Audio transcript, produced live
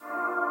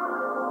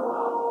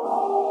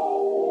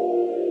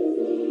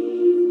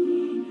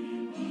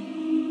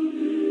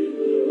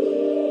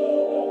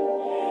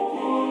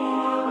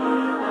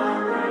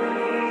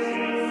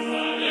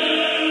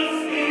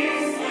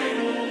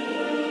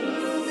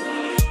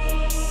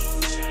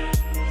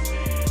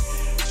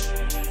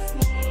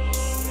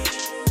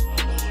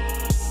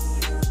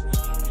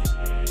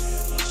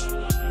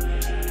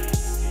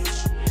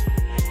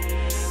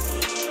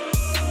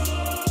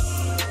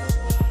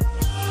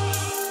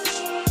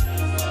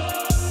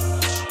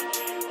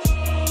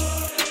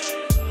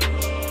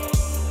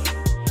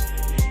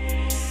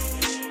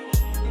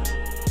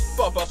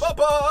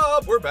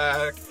We're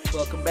back.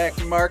 Welcome back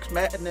to Mark's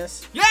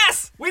Madness.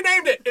 Yes! We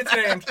named it! It's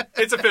named.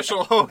 It's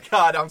official. Oh,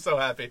 God, I'm so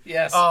happy.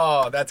 Yes.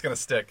 Oh, that's going to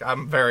stick.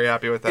 I'm very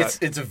happy with that.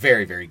 It's a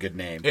very, very good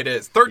name. It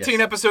is. 13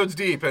 episodes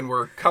deep, and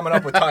we're coming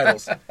up with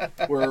titles.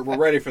 We're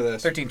ready for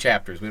this. 13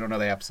 chapters. We don't know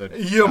the episode.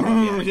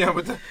 Yeah,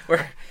 but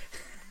we're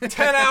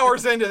 10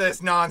 hours into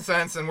this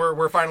nonsense, and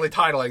we're finally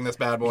titling this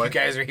bad boy. You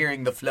guys are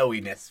hearing the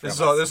flowiness from us.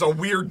 There's a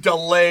weird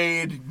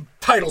delayed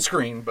title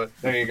screen, but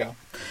there you go.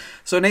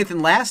 So,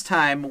 Nathan, last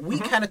time we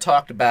kind of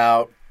talked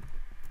about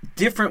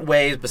different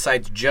ways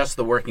besides just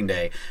the working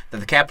day that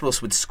the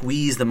capitalists would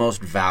squeeze the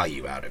most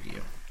value out of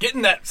you.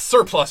 Getting that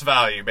surplus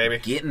value, baby.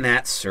 Getting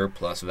that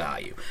surplus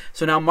value.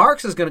 So now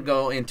Marx is going to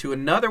go into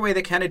another way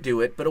they kind of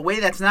do it, but a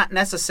way that's not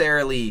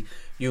necessarily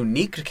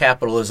unique to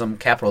capitalism.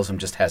 Capitalism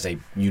just has a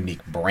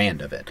unique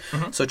brand of it.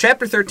 So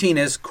chapter 13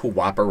 is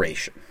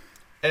cooperation.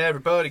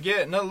 Everybody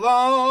getting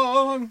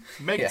along,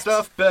 making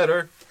stuff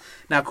better.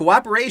 Now,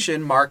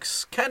 cooperation,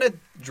 Marx kind of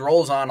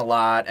drolls on a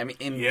lot. I mean,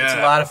 it's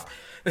a lot of...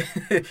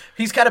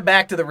 he's kind of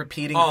back to the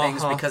repeating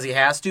things because he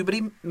has to, but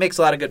he makes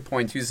a lot of good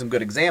points, uses some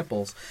good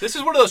examples. This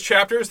is one of those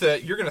chapters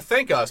that you're going to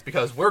thank us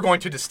because we're going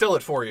to distill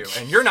it for you,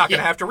 and you're not going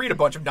to have to read a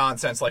bunch of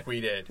nonsense like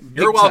we did.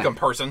 You're welcome,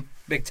 person.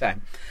 Big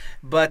time.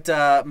 But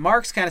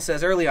Marx kind of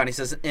says early on, he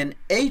says, in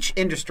each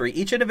industry,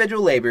 each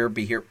individual laborer,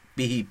 be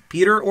he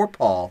Peter or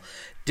Paul,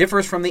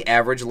 differs from the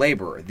average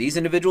laborer. These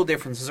individual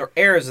differences, or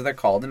errors as they're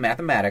called in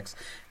mathematics,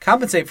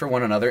 compensate for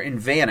one another and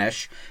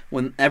vanish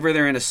whenever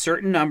they're in a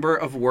certain number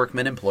of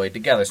workmen employed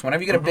together. So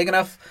whenever you get a big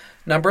enough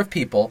number of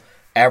people,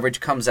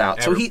 average comes out.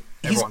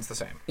 Everyone's the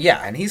same.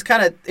 Yeah, and he's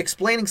kind of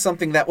explaining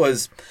something that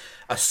was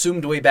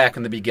assumed way back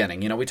in the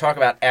beginning. You know, we talk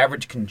about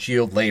average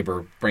congealed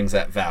labor brings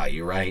that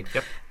value, right?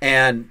 Yep.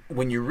 And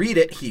when you read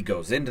it, he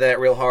goes into that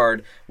real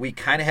hard. We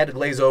kind of had to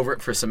glaze over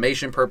it for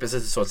summation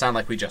purposes, so it's not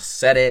like we just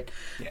said it.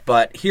 Yeah.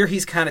 But here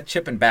he's kind of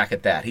chipping back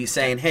at that. He's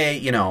saying, hey,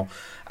 you know,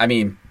 I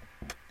mean,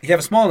 you have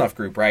a small enough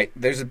group, right?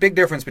 There's a big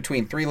difference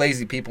between 3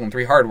 lazy people and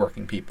 3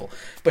 hardworking people.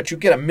 But you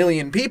get 1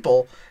 million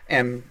people,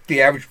 and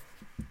the average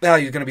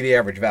value is going to be the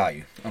average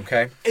value,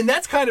 okay? And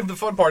that's kind of the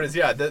fun part is,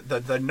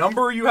 the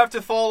number you have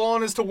to fall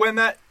on as to when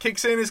that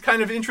kicks in is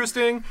kind of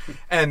interesting.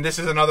 And this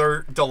is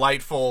another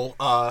delightful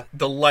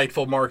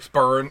Marx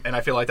burn, and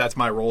I feel like that's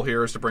my role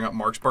here is to bring up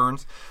Marx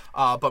burns.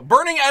 But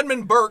burning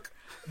Edmund Burke,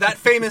 that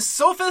famous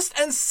sophist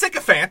and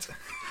sycophant,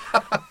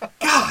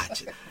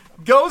 God,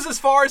 goes as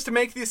far as to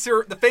make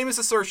the famous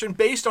assertion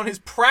based on his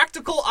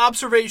practical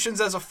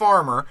observations as a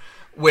farmer,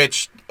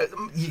 which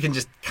you can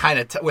just kind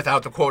of,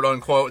 without the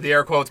quote-unquote, the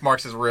air quotes,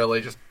 Marx is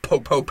really just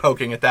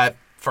poking at that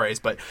phrase,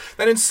 but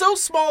that in so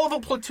small of a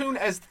platoon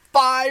as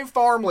 5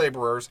 farm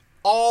laborers,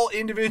 all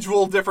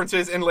individual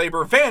differences in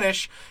labor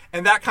vanish,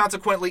 and that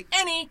consequently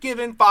any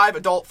given 5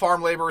 adult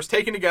farm laborers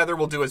taken together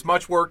will do as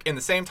much work in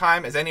the same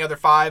time as any other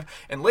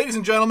 5. And ladies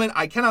and gentlemen,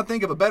 I cannot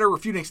think of a better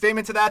refuting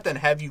statement to that than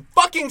have you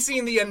fucking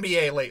seen the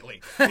NBA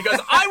lately? Because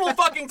I will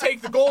fucking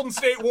take the Golden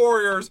State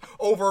Warriors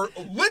over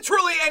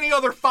literally any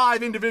other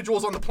 5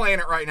 individuals on the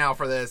planet right now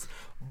for this.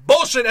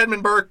 Bullshit,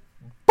 Edmund Burke.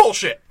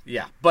 Bullshit.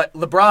 Yeah, but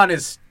LeBron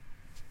is...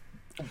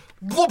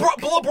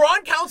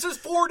 LeBron counts as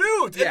 4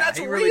 dudes, and that's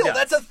really real.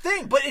 That's a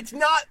thing, but it's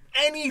not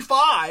any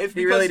 5.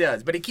 He really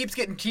does, but he keeps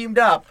getting teamed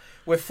up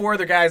with 4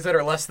 other guys that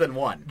are less than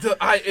 1.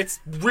 It's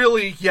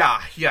really, you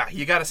got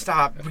to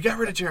stop. We got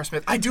rid of J.R.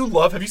 Smith. I do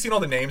love. Have you seen all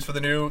the names for the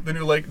new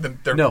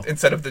No.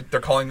 Instead of they're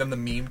calling them the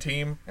meme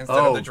team instead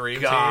of the dream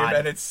team,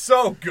 and it's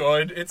so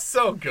good. It's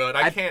so good.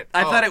 I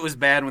thought it was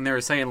bad when they were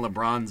saying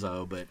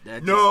LeBronzo, but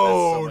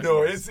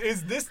no.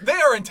 Is this? They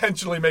are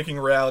intentionally making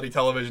a reality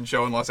television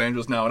show in Los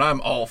Angeles now, and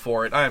I'm all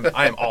for it. I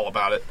am all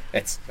about it.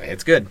 It's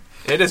good.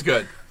 It is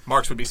good.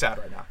 Marx would be sad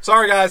right now.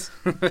 Sorry, guys.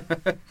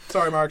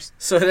 Sorry, Marx.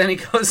 So then he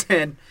goes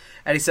in,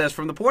 and he says,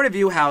 from the point of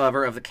view,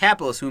 however, of the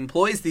capitalist who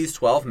employs these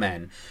 12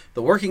 men,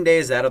 the working day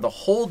is that of the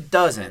whole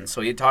dozen.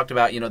 So he talked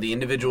about, the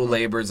individual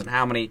laborers and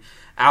how many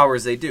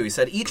hours they do. He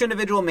said each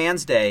individual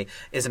man's day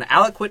is an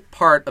adequate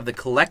part of the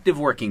collective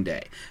working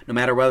day, no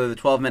matter whether the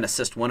 12 men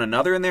assist one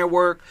another in their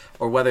work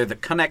or whether the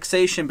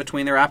connexation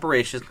between their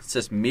operations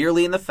consists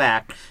merely in the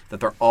fact that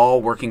they're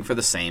all working for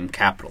the same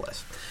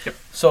capitalist. Yep.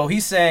 So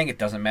he's saying it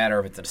doesn't matter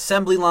if it's an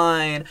assembly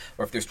line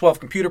or if there's 12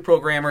 computer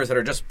programmers that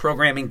are just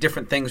programming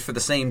different things for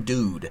the same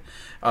dude,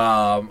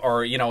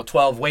 or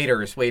 12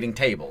 waiters waiting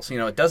tables.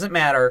 It doesn't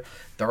matter.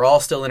 They're all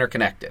still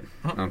interconnected.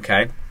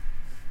 Okay.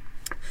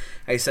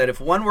 He said, if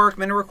one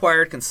workman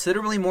required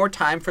considerably more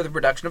time for the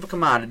production of a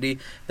commodity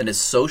than is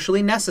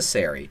socially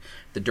necessary,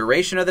 the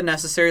duration of the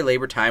necessary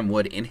labor time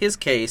would, in his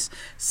case,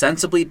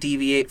 sensibly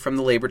deviate from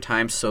the labor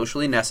time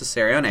socially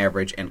necessary on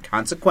average, and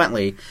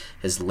consequently,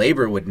 his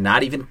labor would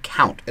not even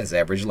count as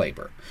average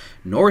labor,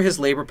 nor his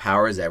labor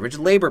power as average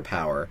labor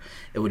power.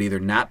 It would either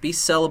not be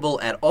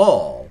sellable at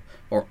all,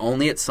 or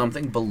only at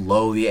something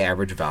below the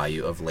average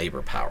value of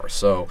labor power.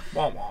 So...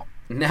 Womp womp.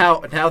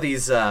 Now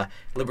these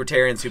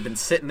libertarians who've been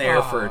sitting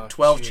there for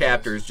 12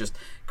 chapters just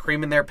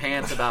creaming their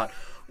pants about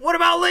What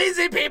about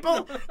lazy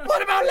people?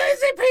 What about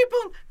lazy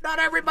people? Not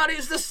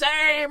everybody's the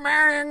same.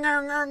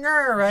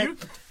 Right?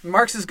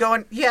 Marx is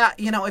going, yeah,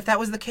 if that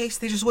was the case,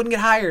 they just wouldn't get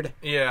hired.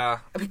 Yeah.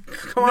 I mean,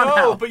 come on now.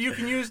 No, but you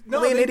can use...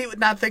 No, an idiot would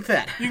not think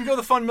that. You can go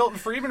the fun Milton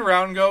Friedman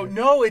route and go,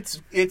 no, it's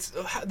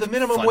the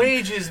minimum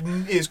wage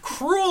is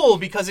cruel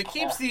because it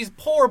keeps these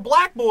poor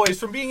black boys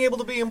from being able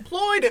to be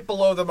employed at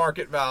below the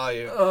market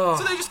value. So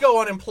they just go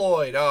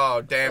unemployed.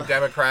 Oh, damn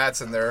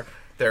Democrats and their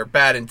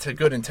bad and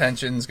good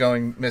intentions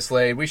going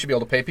mislaid. We should be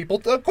able to pay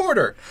people a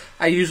quarter.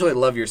 I usually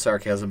love your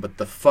sarcasm, but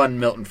the fun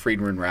Milton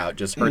Friedman route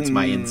just hurts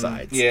my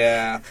insides.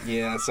 Yeah,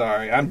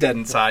 sorry. I'm dead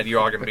inside. You're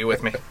all going to be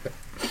with me.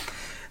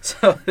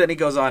 So then he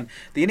goes on,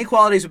 the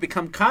inequalities would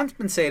become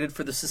compensated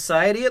for the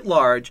society at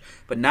large,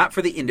 but not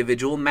for the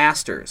individual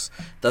masters.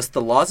 Thus,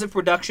 the laws of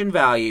production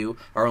value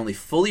are only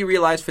fully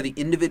realized for the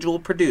individual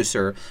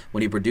producer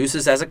when he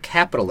produces as a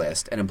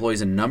capitalist and employs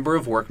a number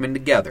of workmen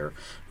together,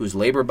 whose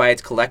labor by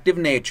its collective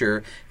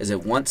nature is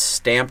at once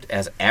stamped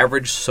as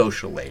average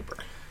social labor.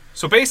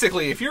 So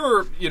basically, if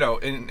you're,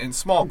 in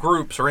small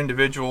groups or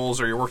individuals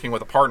or you're working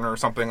with a partner or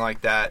something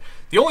like that,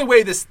 the only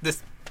way this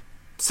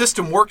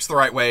system works the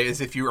right way is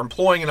if you're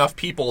employing enough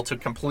people to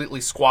completely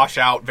squash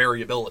out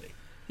variability.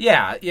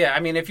 Yeah. I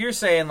mean, if you're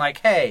saying like,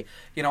 hey,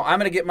 I'm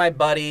going to get my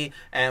buddy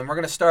and we're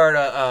going to start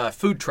a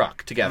food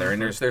truck together,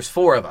 and there's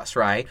 4 of us,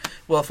 right?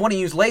 Well, if one of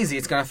you's lazy,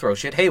 it's going to throw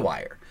shit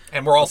haywire.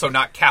 And we're also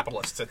not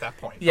capitalists at that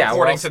point. Yeah,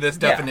 according to this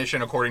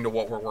definition, according to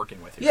what we're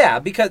working with here. Yeah,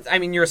 because,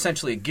 you're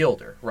essentially a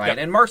guilder, right? Yep.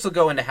 And Marx will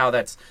go into how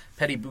that's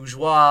petty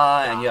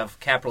bourgeois and you have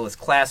capitalist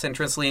class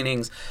interest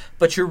leanings,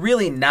 but you're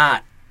really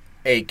not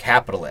a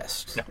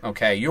capitalist. No.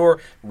 Okay, you're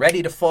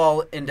ready to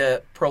fall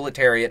into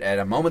proletariat at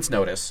a moment's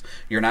notice.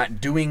 You're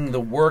not doing the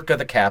work of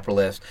the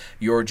capitalist.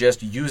 You're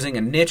just using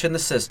a niche in the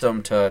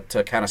system to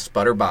kind of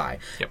sputter by.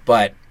 Yep.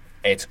 But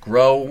it's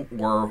grow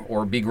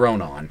or be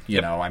grown on.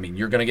 You know,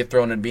 you're going to get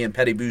thrown into being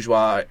petty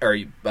bourgeois or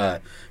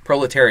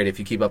proletariat if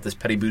you keep up this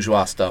petty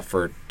bourgeois stuff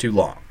for too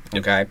long.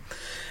 Okay,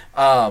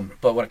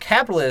 but what a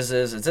capitalist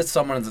is it's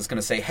someone that's going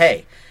to say,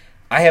 hey,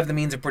 I have the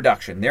means of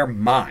production. They're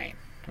mine.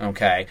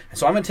 Okay,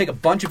 so I'm going to take a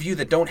bunch of you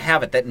that don't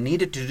have it, that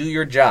need it to do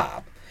your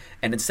job,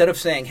 and instead of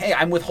saying, hey,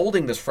 I'm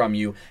withholding this from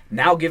you,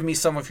 now give me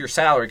some of your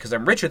salary because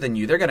I'm richer than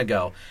you, they're going to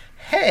go,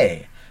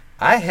 hey,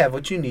 I have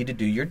what you need to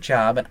do your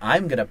job, and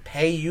I'm going to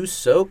pay you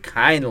so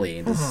kindly.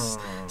 And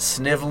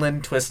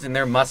sniveling, twisting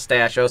their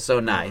mustache, oh so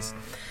nice.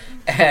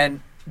 And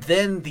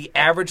then the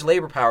average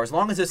labor power, as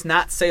long as it's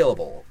not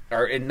saleable,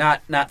 or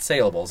not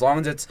saleable, as long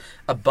as it's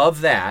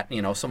above that,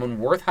 someone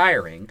worth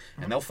hiring,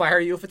 and they'll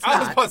fire you if it's not. I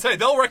was about to say,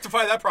 they'll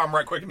rectify that problem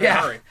right quick in a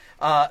hurry.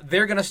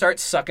 They're going to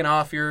start sucking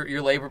off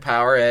your labor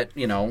power at,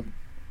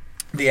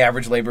 the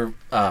average labor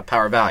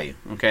power value,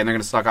 okay? And they're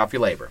going to suck off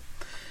your labor.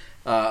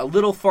 A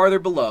little farther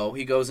below,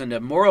 he goes into,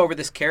 moreover,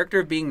 this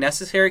character of being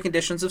necessary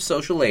conditions of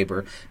social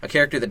labor, a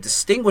character that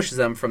distinguishes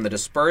them from the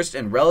dispersed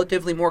and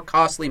relatively more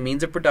costly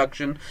means of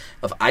production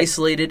of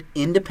isolated,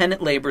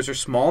 independent laborers or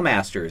small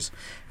masters,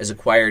 is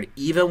acquired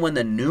even when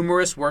the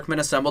numerous workmen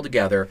assembled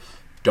together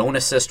don't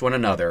assist one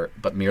another,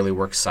 but merely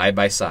work side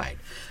by side.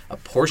 A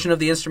portion of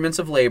the instruments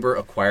of labor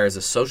acquires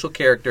a social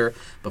character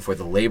before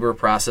the labor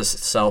process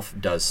itself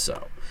does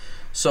so.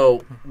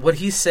 So what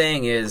he's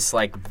saying is,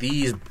 like,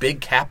 these big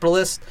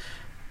capitalists,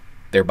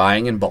 they're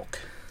buying in bulk.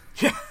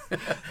 Yeah.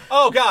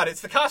 Oh, God,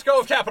 it's the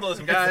Costco of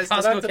capitalism, guys. It's the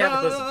Costco of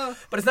capitalism.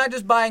 But it's not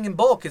just buying in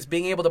bulk. It's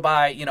being able to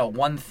buy,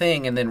 one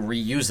thing and then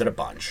reuse it a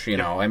bunch,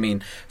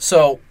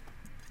 So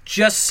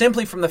just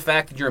simply from the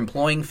fact that you're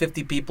employing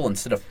 50 people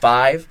instead of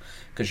 5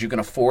 because you can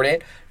afford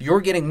it,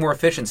 you're getting more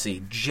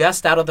efficiency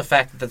just out of the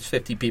fact that that's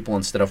 50 people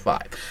instead of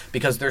 5.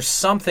 Because there's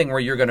something where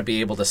you're going to be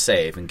able to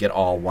save and get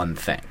all one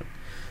thing.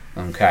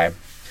 Okay.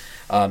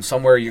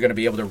 Somewhere you're going to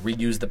be able to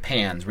reuse the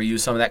pans, reuse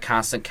some of that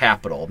constant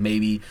capital,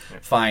 maybe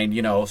find,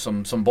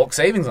 some bulk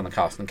savings on the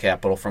constant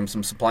capital from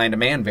some supply and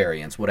demand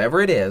variance. Whatever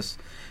it is,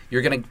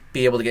 you're going to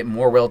be able to get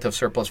more relative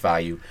surplus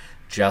value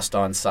just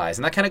on size.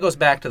 And that kind of goes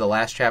back to the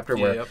last chapter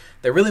where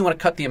they really want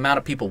to cut the amount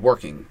of people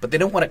working, but they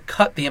don't want to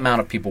cut the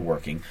amount of people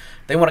working.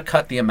 They want to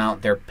cut the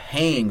amount they're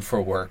paying for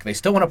work. They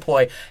still want to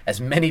employ as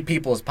many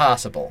people as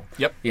possible.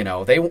 Yep.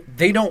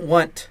 They don't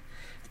want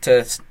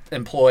to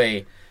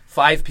employ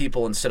 5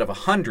 people instead of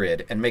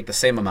 100 and make the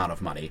same amount of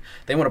money.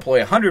 They want to employ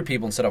 100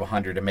 people instead of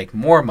 100 and make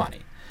more money.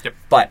 Yep.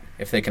 But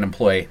if they can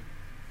employ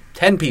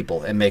 10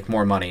 people and make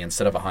more money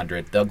instead of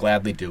 100, they'll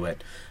gladly do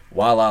it.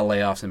 Voila,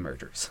 layoffs and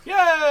mergers.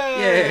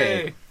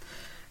 Yay!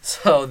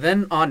 So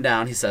then on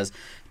down, he says,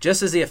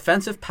 just as the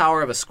offensive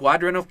power of a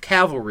squadron of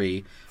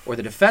cavalry or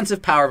the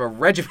defensive power of a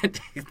regiment...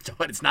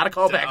 It's not a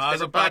callback. I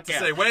was about to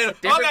say, wait,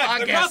 they're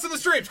crossing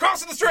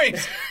the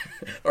streams!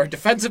 Or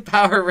defensive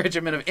power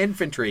regiment of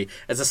infantry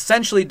is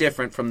essentially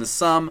different from the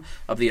sum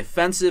of the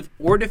offensive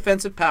or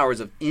defensive powers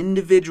of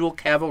individual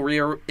cavalry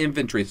or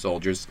infantry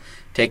soldiers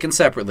taken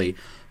separately.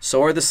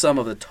 So are the sum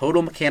of the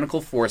total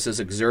mechanical forces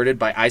exerted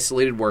by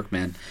isolated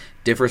workmen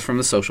differs from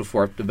the social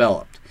force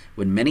developed.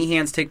 When many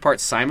hands take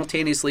part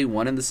simultaneously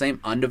one in the same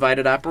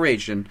undivided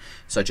operation,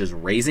 such as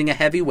raising a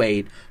heavy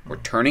weight or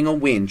turning a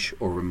winch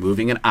or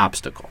removing an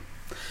obstacle.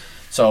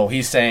 So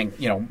he's saying,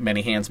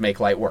 many hands make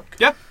light work.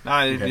 Yeah,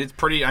 it's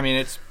pretty. I mean,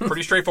 it's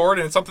pretty straightforward,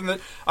 and it's something that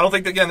I don't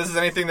think that, again, this is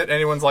anything that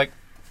anyone's like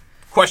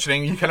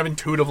questioning. You kind of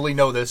intuitively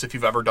know this if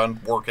you've ever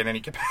done work in any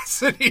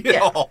capacity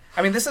at all.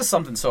 I mean, this is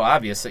something so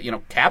obvious that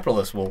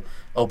capitalists will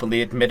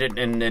openly admit it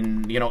in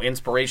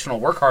inspirational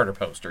work harder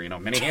poster.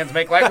 Many hands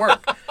make light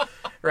work,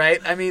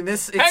 right? I mean,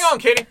 Hang on,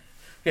 Katie.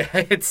 Yeah,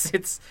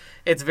 it's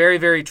very,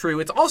 very true.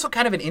 It's also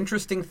kind of an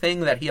interesting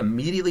thing that he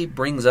immediately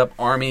brings up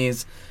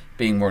armies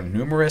being more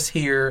numerous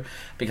here,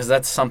 because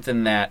that's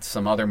something that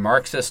some other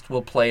Marxists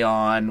will play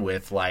on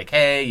with, like,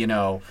 hey,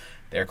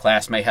 their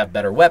class may have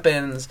better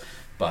weapons,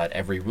 but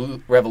every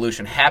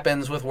revolution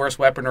happens with worse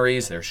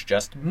weaponries. There's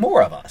just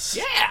more of us.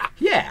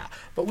 Yeah.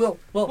 But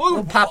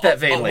we'll pop that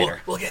vein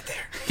later. We'll get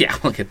there. Yeah,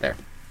 we'll get there.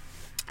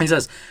 He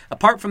says,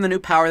 apart from the new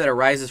power that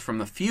arises from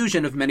the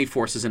fusion of many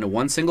forces into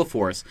one single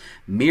force,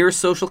 mere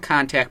social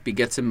contact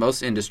begets in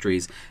most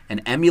industries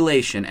an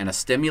emulation and a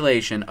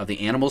stimulation of the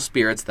animal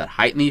spirits that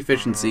heighten the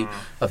efficiency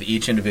of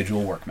each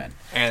individual workman.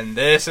 And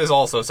this is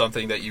also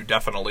something that you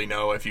definitely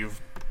know if you've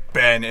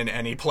been in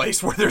any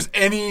place where there's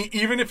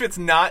even if it's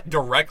not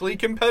directly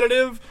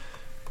competitive,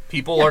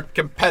 people are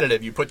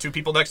competitive. You put two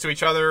people next to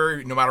each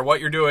other, no matter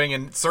what you're doing,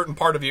 and a certain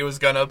part of you is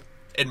going to,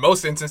 in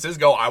most instances,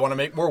 go, I want to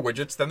make more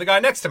widgets than the guy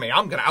next to me.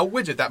 I'm going to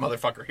out-widget that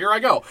motherfucker. Here I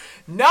go.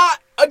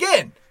 Not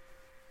again.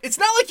 It's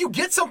not like you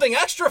get something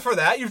extra for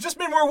that. You've just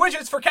made more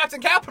widgets for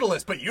Captain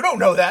Capitalist, but you don't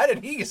know that,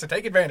 and he gets to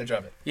take advantage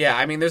of it. Yeah,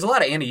 I mean, there's a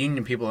lot of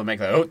anti-union people that make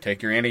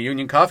take your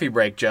anti-union coffee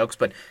break jokes,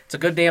 but it's a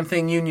good damn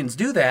thing unions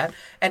do that.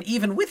 And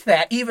even with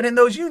that, even in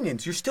those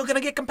unions, you're still going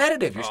to get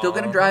competitive. You're still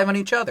going to drive on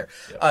each other.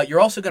 Yep.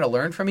 You're also going to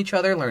learn from each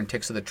other, learn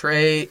tricks of the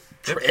trade.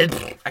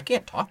 I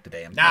can't talk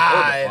today.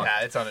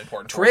 It's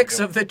unimportant.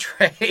 Tricks of the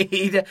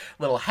trade,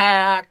 little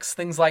hacks,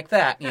 things like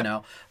that,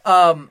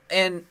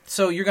 and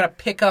so you're going to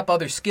pick up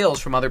other skills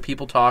from other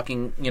people talking,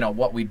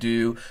 what we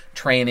do,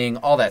 training,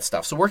 all that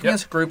stuff. So working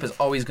as a group is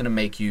always going to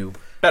make you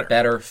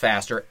better,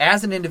 faster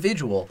as an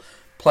individual,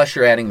 plus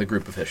you're adding the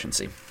group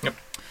efficiency.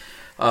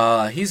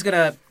 Yep. He's going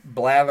to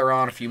blather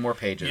on a few more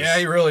pages. Yeah,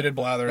 he really did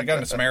blather. He got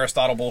into some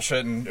Aristotle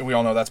bullshit, and we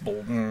all know that's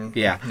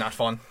not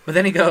fun. But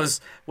then he goes,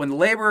 when the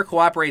laborer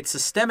cooperates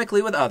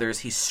systemically with others,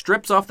 he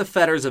strips off the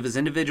fetters of his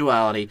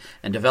individuality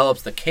and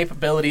develops the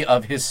capability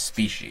of his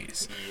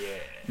species. Yeah.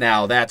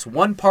 Now, that's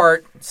one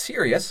part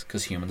serious,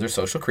 because humans are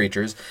social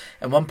creatures,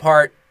 and one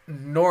part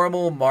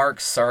normal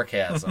Marx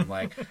sarcasm.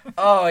 Like,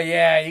 oh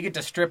yeah, you get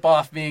to strip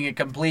off being a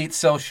complete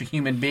social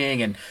human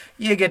being, and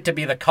you get to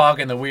be the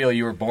cog in the wheel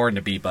you were born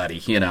to be,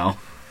 buddy, Yeah.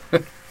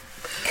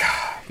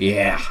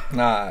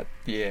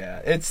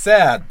 It's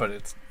sad, but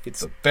it's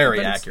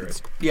very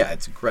accurate.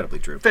 It's incredibly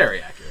true.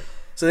 Very accurate.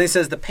 So he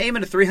says, the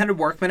payment of 300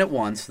 workmen at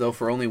once, though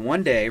for only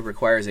one day,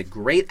 requires a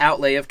greater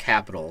outlay of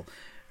capital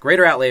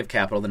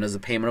than is the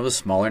payment of a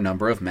smaller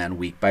number of men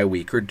week by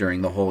week or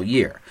during the whole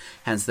year.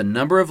 Hence, the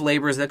number of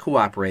laborers that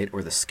cooperate,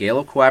 or the scale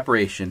of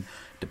cooperation,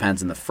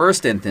 depends in the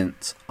first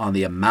instance on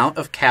the amount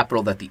of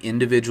capital that the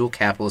individual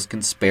capitalist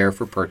can spare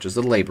for purchase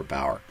of labor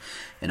power.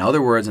 In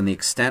other words, on the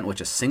extent which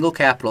a single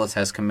capitalist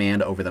has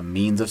command over the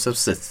means of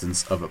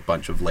subsistence of a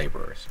bunch of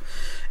laborers.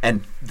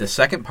 And the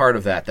second part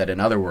of that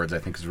in other words, I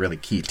think is really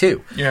key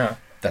too. Yeah.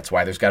 That's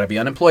why there's got to be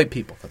unemployed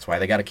people. That's why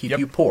they got to keep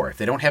you poor. If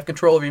they don't have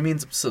control of your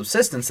means of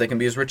subsistence, they can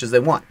be as rich as they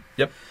want.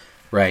 Yep.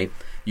 Right?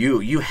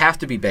 You have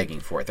to be begging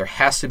for it. There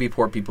has to be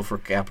poor people for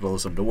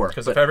capitalism to work.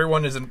 Because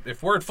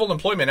if we're at full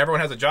employment, everyone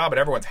has a job, and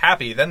everyone's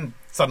happy, then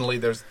suddenly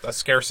there's a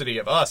scarcity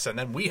of us, and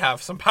then we have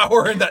some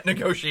power in that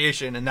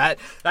negotiation, and that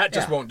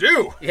just won't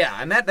do. Yeah,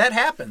 and that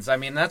happens. I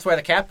mean, that's why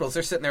the capitalists,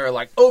 they're sitting there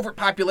like,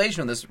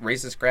 overpopulation, this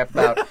racist crap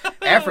about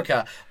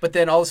Africa, but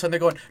then all of a sudden they're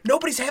going,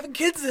 nobody's having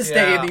kids this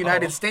day in the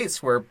United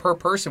States, where per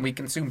person we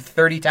consume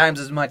 30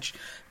 times as much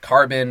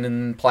carbon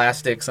and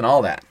plastics and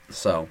all that.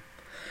 So,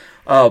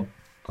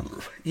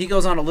 he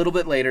goes on a little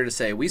bit later to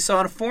say, we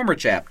saw in a former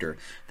chapter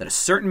that a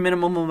certain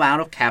minimum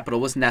amount of capital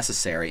was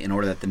necessary in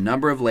order that the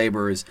number of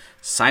laborers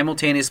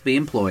simultaneously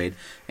employed,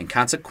 and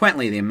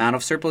consequently the amount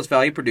of surplus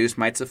value produced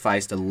might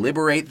suffice to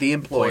liberate the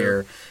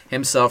employer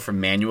himself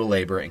from manual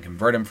labor and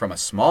convert him from a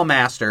small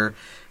master,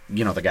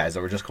 the guys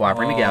that were just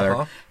cooperating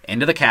together,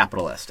 into the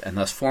capitalist, and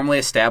thus formally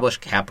establish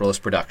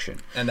capitalist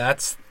production. And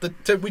that's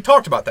we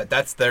talked about that.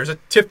 There's a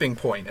tipping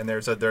point, and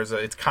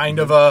it's kind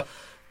of of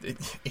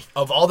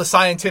all the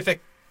scientific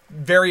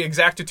very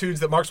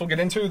exactitudes that Marx will get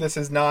into, this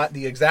is not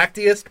the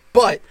exactiest,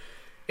 but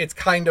it's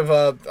kind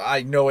of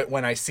I know it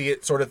when I see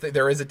it sort of thing.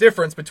 There is a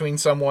difference between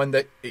someone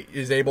that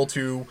is able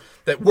to,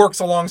 that works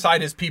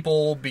alongside his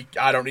people,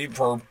 I don't need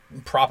for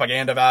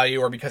propaganda value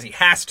or because he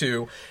has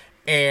to,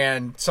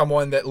 and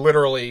someone that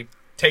literally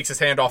takes his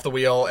hand off the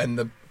wheel and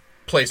the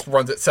place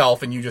runs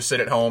itself and you just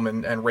sit at home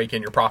and rake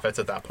in your profits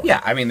at that point.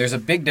 Yeah, I mean, there's a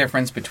big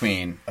difference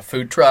between a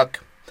food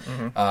truck,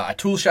 a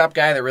tool shop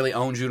guy that really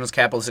owns you and is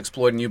capitalist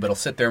exploiting you, but he'll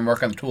sit there and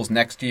work on the tools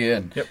next to you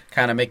and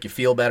kind of make you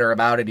feel better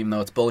about it, even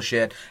though it's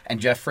bullshit. And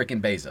Jeff freaking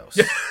Bezos,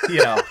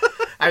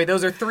 I mean,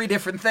 those are three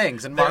different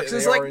things. And Marx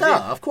is like,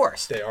 duh, of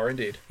course. They are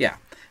indeed. Yeah.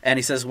 And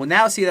he says, we'll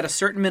now see that a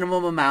certain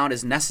minimum amount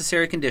is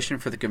necessary condition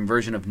for the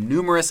conversion of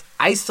numerous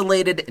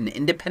isolated and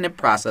independent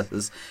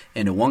processes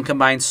into one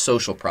combined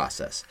social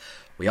process.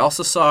 We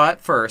also saw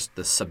at first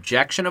the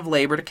subjection of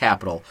labor to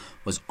capital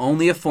was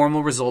only a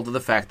formal result of the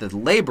fact that the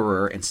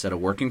laborer, instead of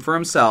working for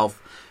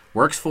himself,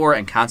 works for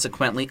and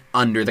consequently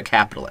under the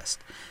capitalist.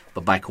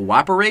 But by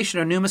cooperation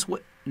of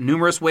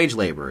numerous wage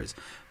laborers,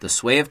 the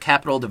sway of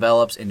capital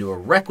develops into a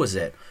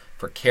requisite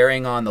for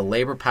carrying on the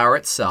labor power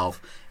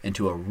itself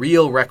into a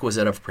real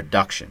requisite of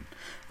production.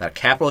 That a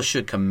capitalist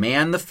should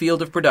command the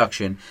field of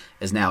production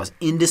is now as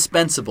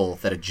indispensable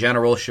that a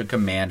general should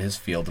command his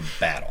field of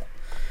battle.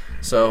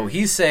 So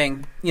he's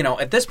saying,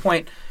 at this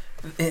point,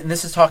 and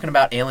this is talking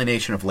about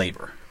alienation of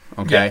labor,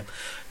 okay?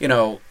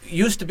 Yeah.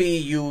 Used to be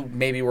you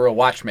maybe were a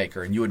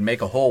watchmaker and you would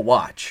make a whole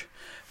watch.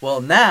 Well,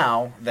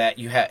 now that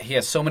he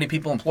has so many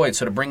people employed,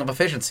 so to bring up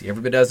efficiency,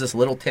 everybody does this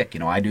little tick.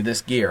 I do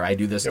this gear, I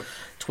do this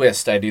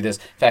twist, I do this.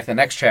 In fact, the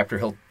next chapter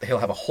he'll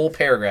have a whole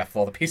paragraph of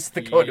all the pieces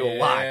that go into a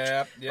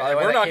watch. Yeah.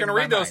 We're not going to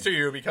read those to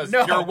you because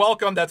you're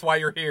welcome. That's why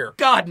you're here.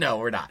 God, no,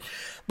 we're not.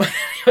 But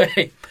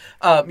anyway,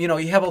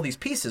 you have all these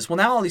pieces. Well,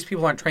 now all these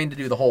people aren't trained to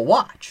do the whole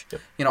watch.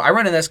 Yep. I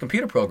run in as a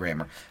computer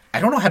programmer. I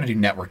don't know how to do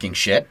networking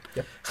shit.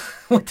 Yep.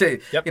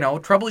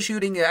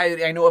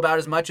 Troubleshooting, I know about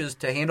as much as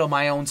to handle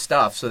my own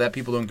stuff so that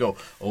people don't go,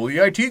 oh, the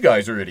IT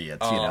guys are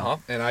idiots,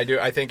 And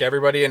I think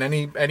everybody in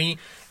any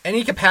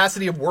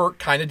capacity of work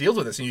kind of deals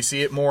with this, and you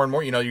see it more and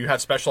more. You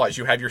have specialized,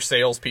 you have your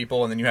sales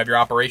people, and then you have your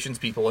operations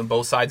people, and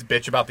both sides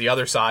bitch about the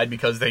other side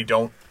because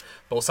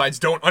both sides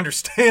don't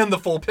understand the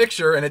full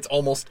picture, and it's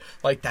almost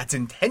like that's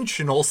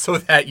intentional so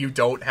that you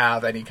don't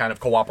have any kind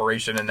of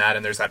cooperation in that,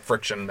 and there's that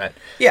friction that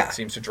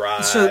seems to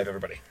drive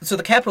everybody. So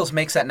the capitalist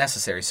makes that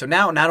necessary. So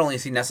now not only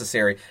is he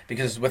necessary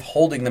because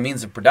withholding the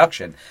means of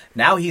production,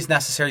 now he's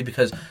necessary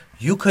because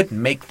you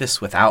couldn't make this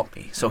without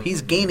me. So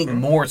he's gaining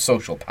more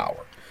social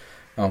power,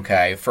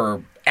 okay,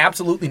 for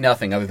absolutely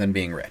nothing other than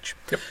being rich.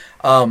 Yep.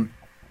 And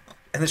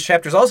this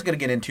chapter is also going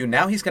to get into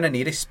now he's going to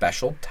need a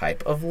special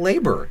type of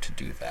laborer to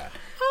do that.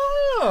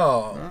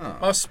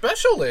 A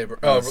special labor,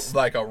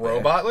 like a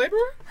robot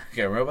laborer?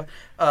 Okay, robot.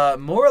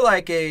 More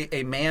like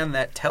a man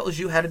that tells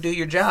you how to do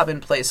your job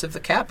in place of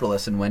the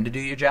capitalist and when to do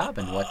your job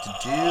and what to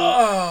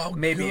do.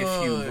 Maybe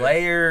a few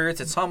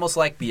layers. It's almost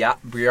like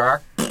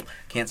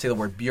can't say the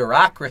word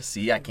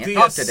bureaucracy. I can't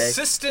talk today. The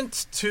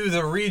assistant to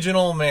the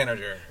regional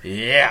manager.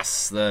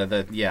 Yes,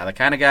 the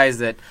kind of guys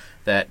that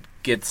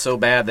get so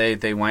bad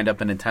they wind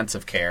up in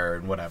intensive care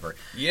and whatever.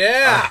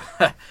 Yeah.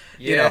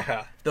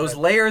 Those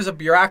layers of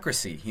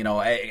bureaucracy.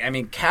 I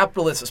mean,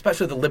 capitalists,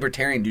 especially the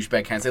libertarian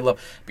douchebag kinds, they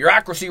love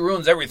bureaucracy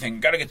ruins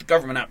everything. Got to get the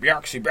government out.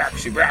 Bureaucracy.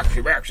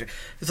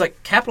 It's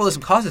like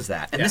capitalism causes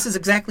that, and this is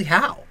exactly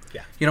how.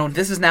 Yeah.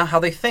 This is now how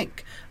they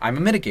think. I'm a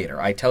mitigator.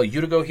 I tell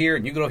you to go here,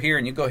 and you go here,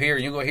 and you go here,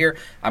 and you go here.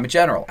 I'm a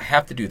general. I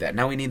have to do that.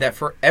 Now we need that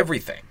for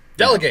everything.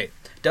 Delegate.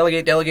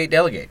 Delegate.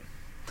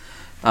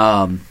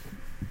 And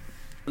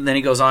then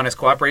he goes on as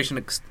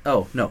cooperation. That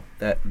was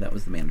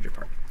the manager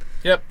part.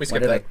 Yep, we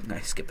skipped that. I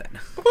skipped that.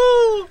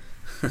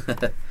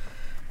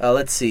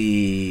 Let's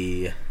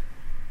see.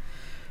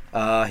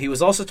 He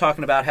was also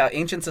talking about how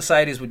ancient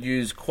societies would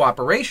use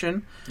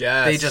cooperation.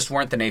 Yes. They just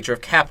weren't the nature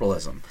of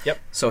capitalism. Yep.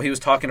 So he was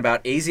talking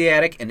about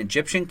Asiatic and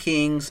Egyptian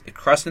kings,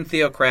 Etruscan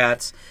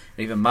theocrats,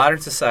 and even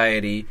modern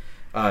society,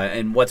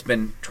 and what's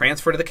been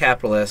transferred to the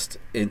capitalist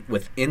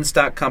with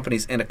in-stock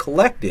companies and a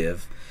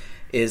collective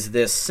is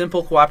this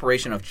simple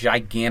cooperation of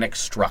gigantic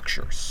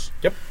structures.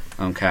 Yep.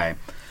 Okay.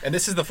 And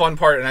this is the fun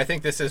part, and I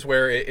think this is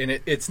where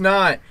it's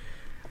not.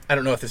 I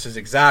don't know if this is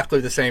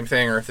exactly the same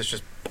thing or if this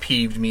just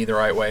peeved me the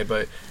right way,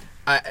 but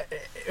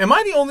am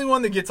I the only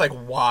one that gets like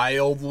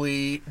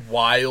wildly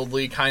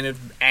kind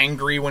of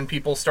angry when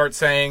people start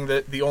saying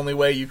that the only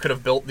way you could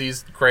have built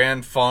these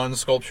grand, fun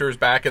sculptures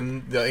back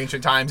in the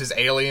ancient times is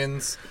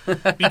aliens?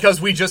 Because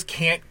we just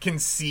can't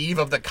conceive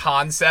of the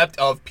concept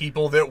of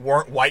people that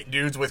weren't white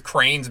dudes with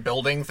cranes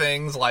building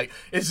things. Like,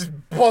 it just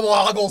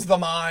boggles the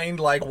mind,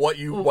 like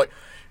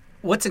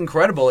What's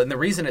incredible, and the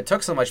reason it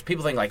took so much,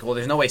 people think like, well,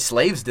 there's no way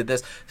slaves did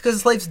this, because the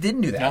slaves didn't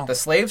do that. No. The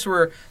slaves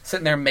were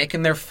sitting there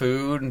making their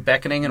food and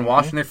beckoning and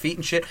washing their feet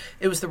and shit.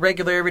 It was the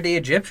regular everyday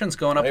Egyptians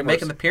going up and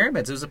making the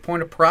pyramids. It was a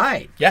point of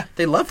pride. Yeah.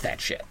 They loved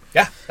that shit.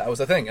 Yeah, that was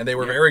the thing, and they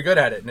were very good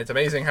at it, and it's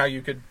amazing how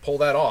you could pull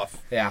that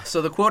off. Yeah,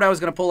 so the quote I was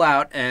going to pull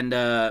out, and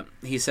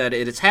he said,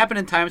 "It has happened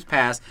in times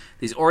past,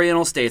 these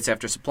Oriental states,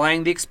 after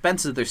supplying the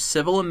expenses of their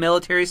civil and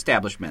military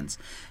establishments,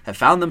 have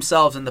found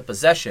themselves in the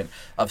possession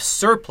of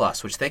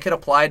surplus, which they could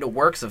apply to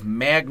works of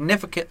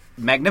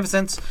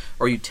magnificence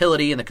or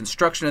utility in the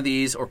construction of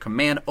these, or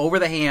command over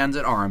the hands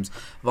and arms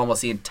of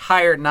almost the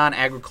entire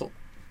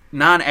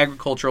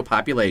non-agricultural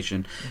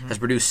population, has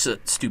produced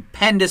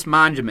stupendous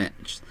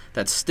monuments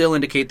that still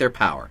indicate their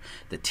power.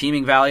 The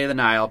teeming valley of the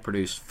Nile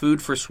produced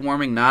food for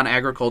swarming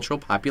non-agricultural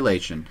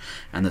population,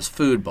 and this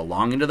food,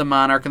 belonging to the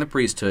monarch and the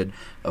priesthood,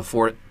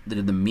 afforded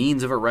the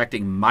means of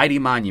erecting mighty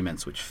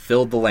monuments which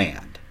filled the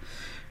land."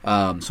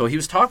 So he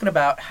was talking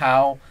about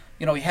how,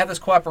 you have this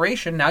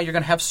cooperation, now you're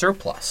going to have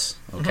surplus,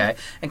 okay?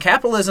 And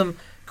capitalism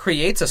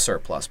creates a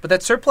surplus, but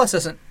that surplus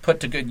isn't put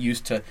to good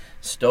use to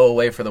stow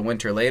away for the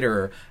winter later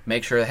or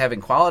make sure they're having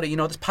quality. You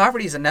know, this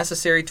poverty is a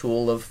necessary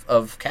tool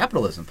of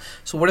capitalism.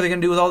 So what are they going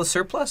to do with all the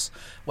surplus?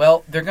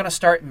 Well, they're going to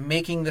start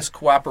making this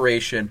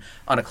cooperation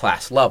on a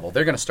class level.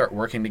 They're going to start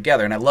working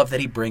together. And I love that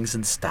he brings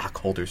in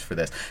stockholders for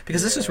this,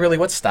 because this is really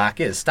what stock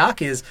is.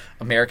 Stock is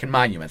American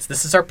monuments.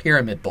 This is our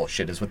pyramid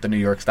bullshit, is what the New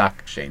York Stock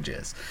Exchange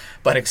is.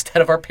 But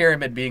instead of our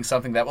pyramid being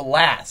something that will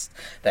last,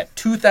 that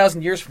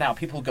 2,000 years from now,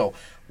 people will go,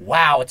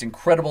 wow, it's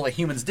incredible that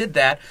humans did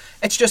that.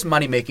 It's just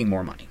money making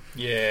more money.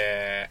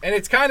 Yeah, and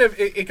it's kind of,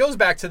 it goes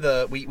back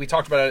to we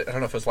talked about it, I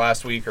don't know if it was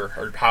last week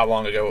or how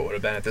long ago it would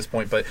have been at this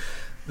point, but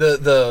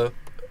the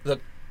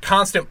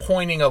constant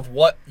pointing of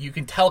what you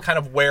can tell kind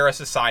of where a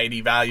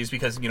society values,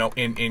 because, you know,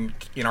 in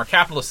our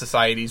capitalist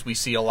societies, we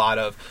see a lot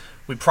of,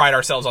 we pride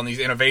ourselves on these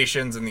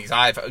innovations and these,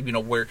 you know,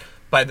 where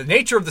by the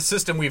nature of the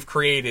system we've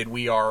created,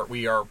 we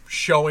are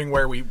showing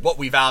what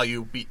we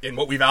value, and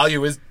what we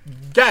value is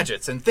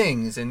gadgets and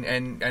things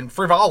and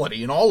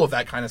frivolity and all of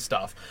that kind of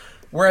stuff.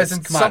 Whereas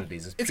it's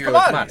commodities. It's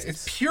commodities.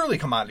 It's purely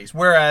commodities.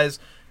 Whereas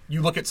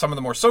you look at some of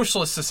the more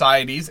socialist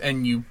societies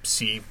and you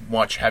see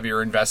much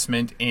heavier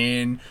investment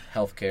in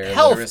healthcare,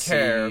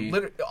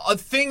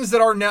 things that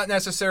are not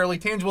necessarily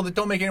tangible, that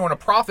don't make anyone a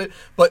profit,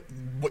 but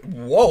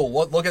whoa,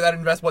 look at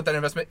that what that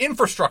investment,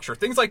 infrastructure,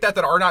 things like that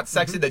are not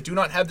sexy, that do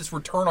not have this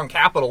return on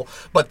capital,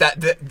 but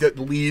that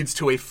leads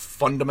to a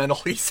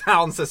fundamentally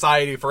sound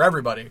society for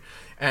everybody.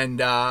 And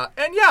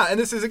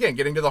this is, again,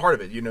 getting to the heart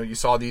of it. You know, you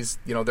saw these,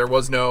 you know, there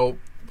was no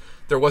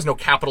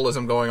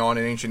capitalism going on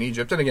in ancient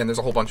Egypt. And again, there's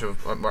a whole bunch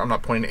of, I'm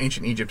not pointing to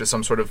ancient Egypt as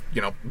some sort of,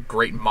 you know,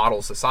 great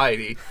model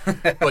society.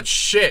 But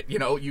shit, you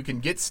know, you can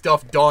get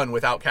stuff done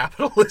without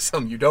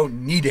capitalism. You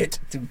don't need it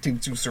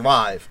to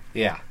survive.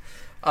 Yeah.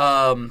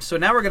 So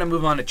now we're going to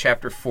move on to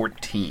chapter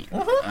 14.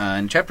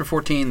 And chapter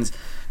 14's,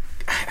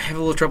 I have a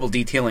little trouble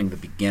detailing the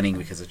beginning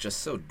because it's just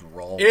so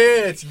droll.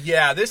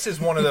 This is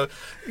one of the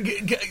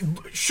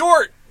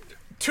short,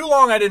 too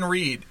long I didn't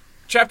read.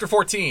 Chapter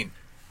 14.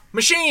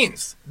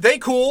 Machines. They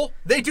cool.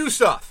 They do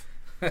stuff.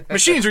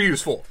 Machines are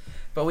useful.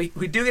 But we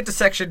do get to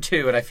section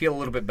 2, and I feel a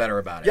little bit better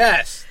about it.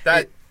 Yes.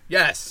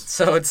 Yes.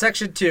 So in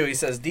section 2, he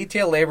says,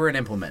 detail labor and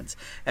implements.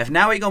 If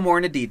now we go more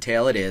into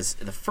detail, it is,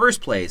 in the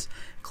first place,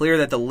 clear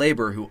that the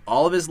laborer who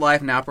all of his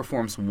life now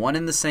performs one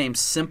and the same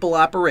simple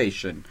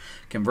operation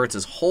converts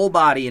his whole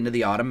body into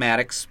the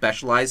automatic,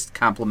 specialized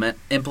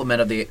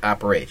implement of the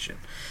operation.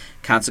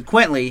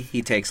 Consequently,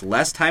 he takes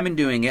less time in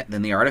doing it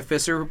than the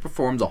artificer who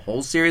performs a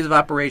whole series of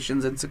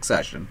operations in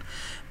succession.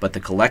 But the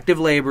collective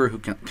labor who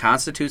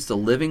constitutes the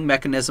living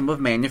mechanism of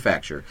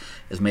manufacture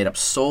is made up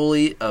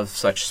solely of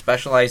such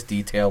specialized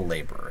detail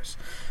laborers.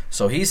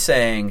 So he's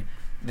saying,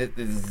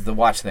 the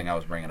watch thing I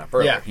was bringing up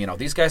earlier, you know,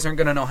 these guys aren't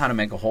going to know how to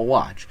make a whole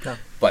watch,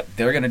 but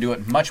they're going to do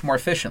it much more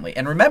efficiently.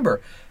 And remember,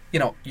 you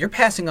know, you're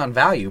passing on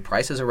value.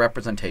 Price is a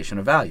representation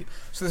of value.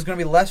 So there's going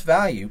to be less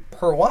value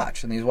per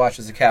watch than these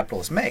watches the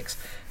capitalist makes.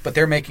 But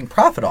they're making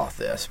profit off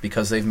this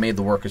because they've made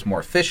the workers more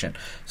efficient.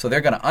 So they're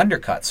going to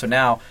undercut. So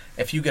now,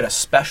 if you get a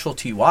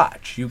specialty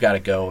watch, you got to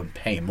go and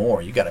pay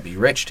more. You got to be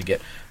rich to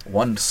get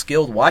one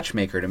skilled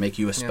watchmaker to make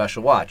you a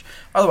special watch.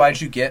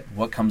 Otherwise, you get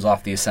what comes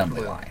off the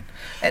assembly line.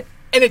 And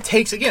it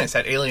takes, again, it's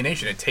that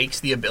alienation. It takes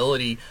the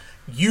ability.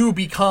 You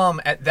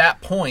become, at that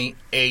point,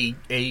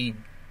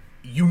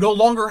 you no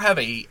longer have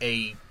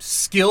a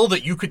skill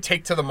that you could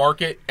take to the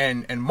market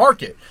and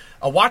market.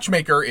 A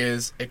watchmaker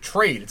is a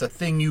trade. It's a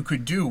thing you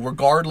could do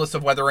regardless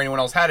of whether anyone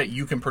else had it.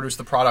 You can produce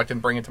the product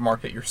and bring it to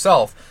market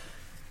yourself.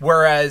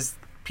 Whereas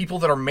people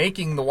that are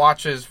making the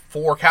watches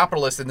for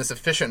capitalists in this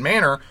efficient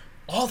manner,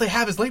 all they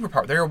have is labor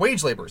power. They are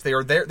wage laborers. They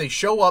are there. They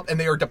show up and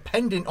they are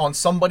dependent on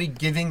somebody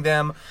giving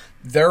them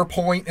their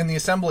point in the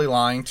assembly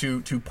line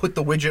to put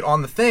the widget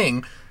on the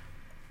thing.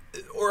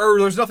 Or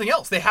there's nothing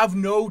else. They have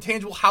no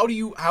tangible. How do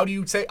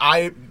you say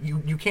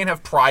you can't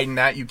have pride in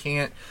that? You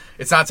can't.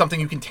 It's not something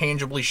you can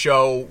tangibly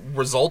show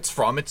results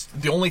from. It's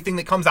the only thing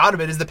that comes out of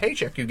it is the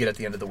paycheck you get at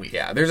the end of the week.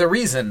 Yeah, there's a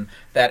reason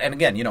that, and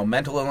again, you know,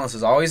 mental illness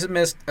is always a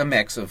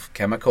mix of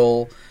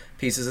chemical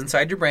pieces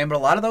inside your brain, but a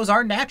lot of those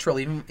are natural,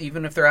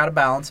 even if they're out of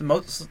balance. And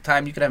most of the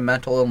time, you can have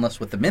mental illness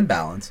with them in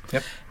balance.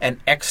 Yep. And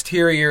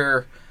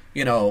exterior,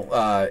 you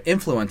know,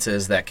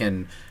 influences that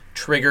can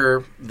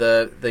trigger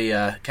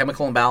the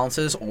chemical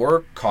imbalances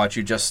or cause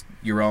you just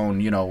your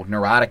own, you know,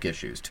 neurotic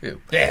issues too.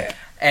 Yeah.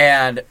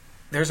 And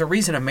there's a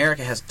reason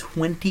America has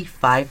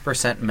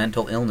 25%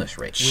 mental illness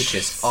rate, which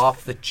is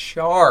off the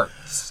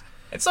charts.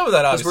 And some of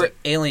that obviously we're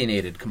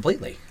alienated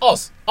completely.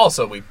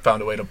 Also, we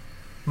found a way to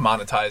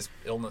monetize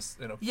illness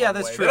in a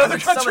that's way true. that other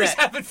countries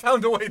haven't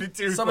found a way to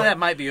do. Some of that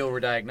might be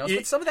overdiagnosed,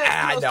 but some of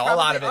that a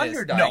lot of it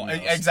underdiagnosed. No,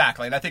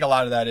 exactly. And I think a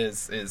lot of that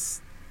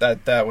is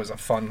that was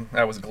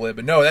glib.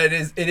 But no, it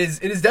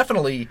is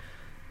definitely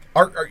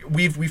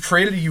we've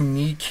created a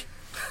unique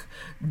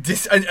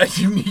just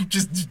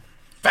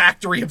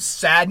factory of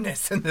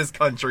sadness in this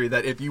country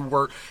that if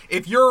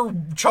you're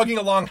chugging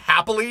along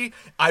happily,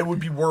 I would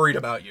be worried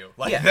about you.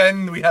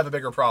 Then we have a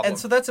bigger problem. And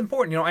so that's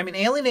important. I mean,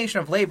 alienation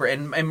of labor,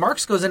 and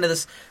Marx goes into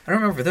this. I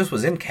don't remember if this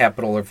was in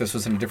Capital or if this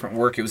was in a different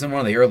work. It was in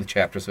one of the early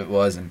chapters, it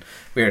was, and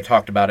we already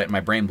talked about it, and my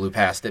brain blew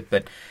past it.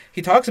 But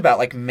he talks about,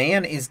 like,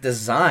 man is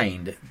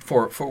designed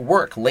for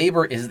work.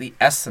 Labor is the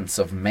essence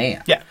of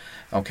man. Yeah.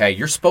 Okay,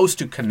 you're supposed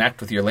to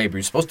connect with your labor.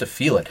 You're supposed to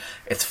feel it.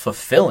 It's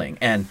fulfilling.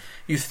 And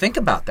you think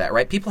about that,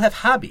 right? People have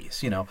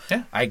hobbies,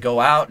 Yeah. I go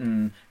out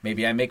and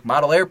maybe I make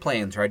model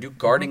airplanes or I do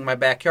gardening in my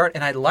backyard,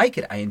 and I like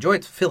it. I enjoy it.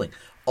 It's fulfilling.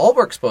 All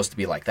work's supposed to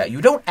be like that.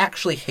 You don't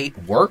actually hate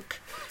work.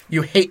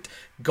 You hate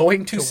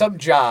going to some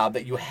job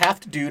that you have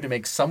to do to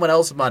make someone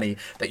else money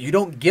that you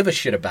don't give a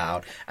shit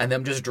about, and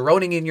them just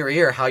droning in your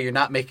ear how you're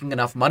not making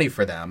enough money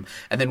for them,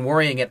 and then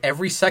worrying at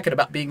every second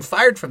about being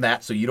fired from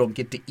that so you don't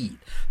get to eat.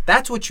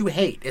 That's what you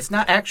hate. It's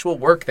not actual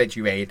work that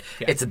you hate.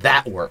 Yeah. It's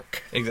that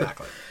work.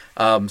 Exactly.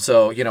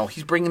 So,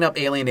 he's bringing up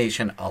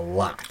alienation a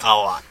lot. A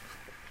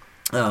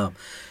lot.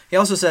 He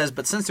also says,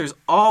 but since there's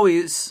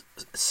always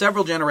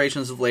several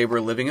generations of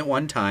labor living at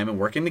one time and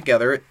working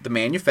together at the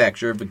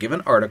manufacture of a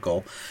given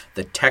article,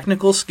 the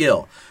technical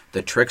skill,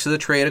 the tricks of the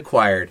trade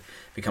acquired,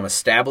 become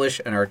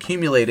established and are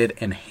accumulated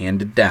and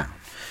handed down.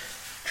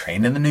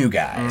 Training the new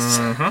guys.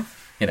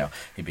 Mm-hmm.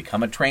 You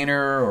become a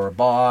trainer or a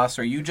boss,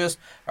 or you just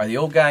are the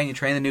old guy and you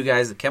train the new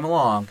guys that come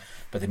along,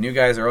 but the new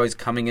guys are always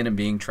coming in and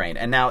being trained.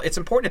 And now it's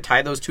important to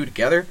tie those two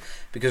together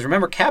because,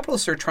 remember,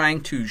 capitalists are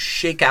trying to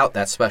shake out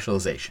that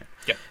specialization.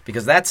 Yep.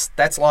 Because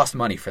that's lost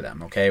money for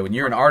them, okay? When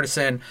you're an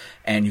artisan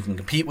and you can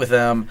compete with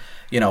them,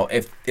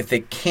 if they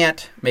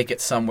can't make it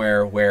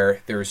somewhere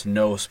where there's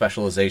no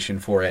specialization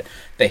for it,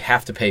 they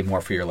have to pay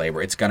more for your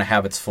labor. It's going to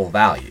have its full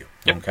value,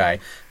 yep.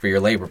 Okay, for your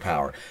labor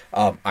power.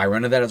 I run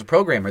into that as a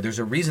programmer. There's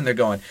a reason they're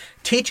going,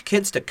 teach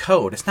kids to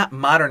code. It's not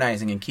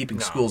modernizing and keeping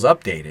schools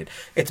updated.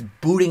 It's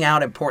booting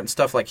out important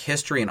stuff like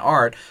history and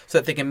art so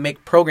that they can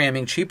make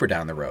programming cheaper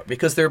down the road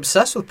because they're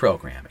obsessed with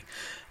programming.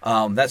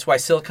 That's why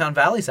Silicon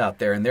Valley's out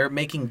there, and they're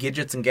making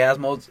gadgets and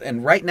gizmos,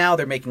 and right now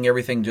they're making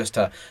everything just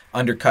to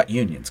undercut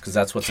unions because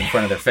that's what's in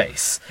front of their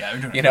face. Yeah,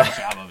 they're doing a good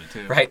job of it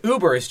too. Right?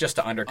 Uber is just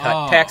to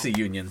undercut taxi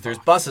unions. There's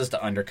buses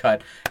to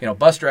undercut,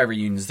 bus driver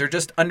unions. They're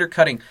just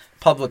undercutting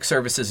public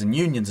services and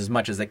unions as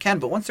much as they can.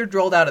 But once they're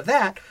drilled out of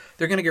that,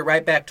 they're going to get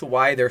right back to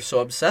why they're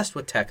so obsessed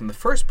with tech in the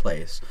first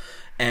place,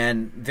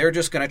 and they're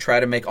just going to try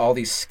to make all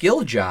these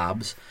skill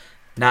jobs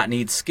not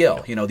need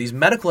skill. These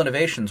medical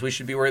innovations, we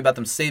should be worried about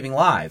them saving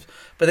lives.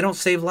 But they don't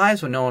save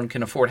lives when no one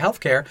can afford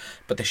health care.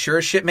 But they sure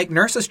as shit make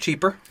nurses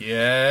cheaper.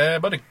 Yeah,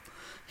 buddy.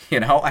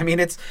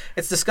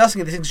 It's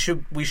disgusting. These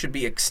things we should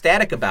be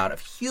ecstatic about,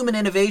 of human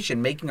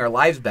innovation making our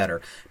lives better.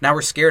 Now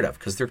we're scared of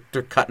because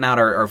they're cutting out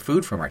our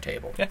food from our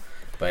table. Yeah.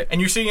 And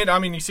you're seeing it,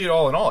 you see it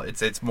all in all.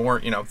 It's more,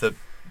 the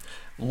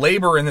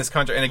labor in this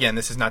country, and again,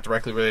 this is not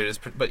directly related,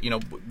 but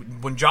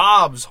when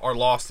jobs are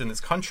lost in this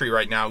country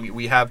right now,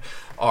 we have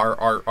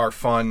our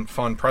fun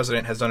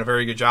president has done a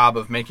very good job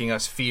of making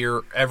us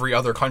fear every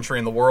other country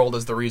in the world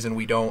as the reason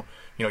we don't,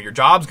 your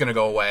job's going to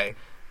go away.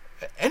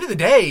 End of the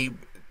day,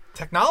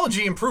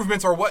 technology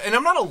improvements are what, and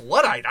I'm not a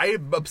Luddite. I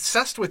am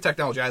obsessed with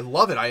technology. I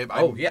love it. I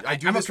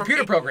do I'm this a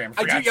computer programmer.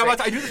 I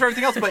do this for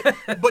everything else.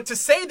 But to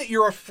say that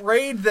you're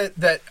afraid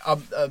that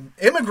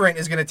immigrant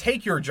is going to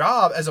take your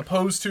job as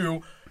opposed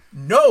to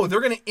no, they're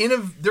going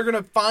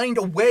to find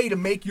a way to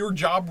make your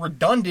job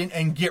redundant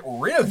and get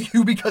rid of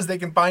you because they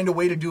can find a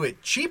way to do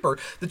it cheaper.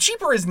 The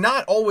cheaper is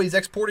not always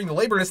exporting the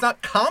labor, and it's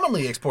not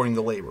commonly exporting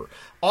the labor.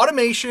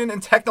 Automation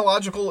and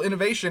technological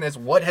innovation is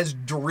what has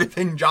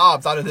driven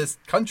jobs out of this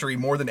country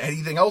more than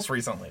anything else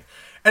recently.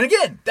 And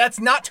again, that's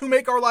not to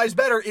make our lives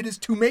better. It is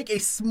to make a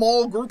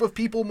small group of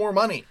people more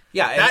money.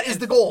 Yeah, that is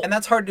the goal. And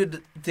that's hard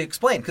to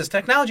explain because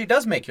technology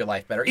does make your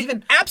life better, even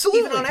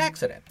on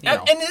accident.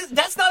 And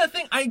that's not a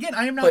thing. I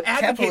am not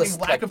advocating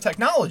lack of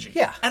technology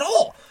at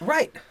all.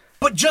 Right.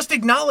 But just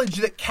acknowledge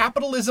that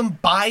capitalism,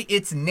 by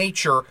its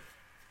nature,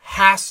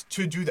 has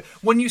to do that.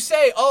 When you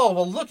say, "Oh,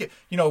 well, look at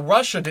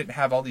Russia didn't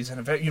have all these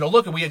innovations.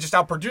 Look, we had just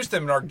outproduced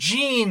them in our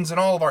genes and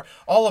all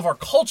of our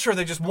culture.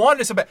 They just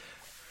wanted us about."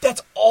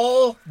 That's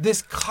all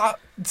this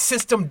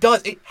system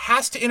does. It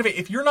has to innovate.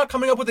 If you're not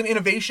coming up with an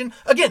innovation,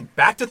 again,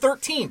 back to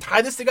 13,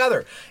 tie this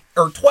together,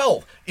 or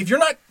 12. If you're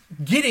not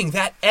getting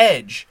that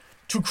edge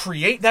to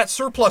create that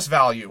surplus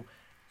value,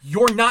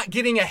 you're not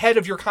getting ahead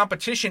of your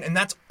competition, and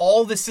that's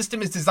all this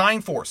system is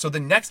designed for. So the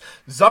next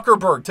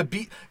Zuckerberg to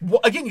beat,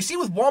 again, you see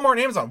with Walmart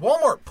and Amazon,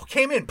 Walmart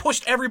came in,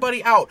 pushed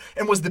everybody out,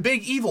 and was the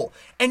big evil.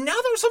 And now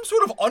they're some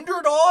sort of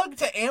underdog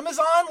to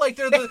Amazon, like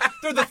they're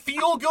the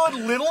feel-good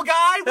little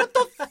guy. What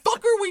the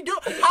fuck are we doing?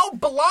 How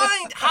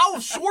blind, how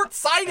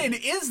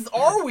short-sighted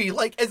are we?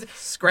 Like, as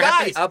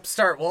scrappy guys,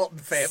 upstart Walton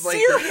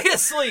family.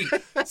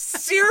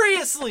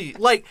 Seriously,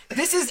 like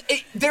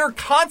they're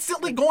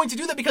constantly going to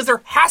do that because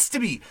there has to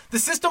be. The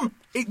system,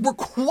 it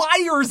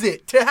requires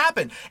it to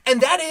happen.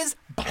 And that is,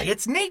 by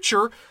its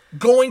nature,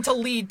 going to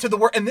lead to the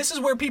work. And this is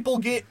where people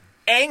get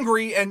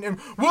angry and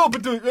well,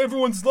 but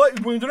everyone's like,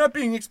 when they're not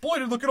being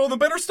exploited, look at all the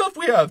better stuff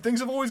we have. Things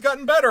have always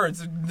gotten better.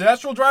 It's a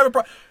natural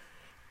driver.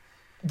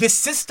 This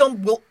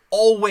system will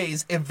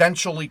always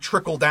eventually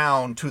trickle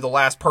down to the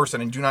last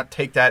person, and do not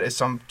take that as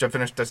some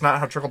definition. That's not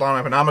how trickle-down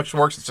economics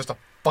works. It's just a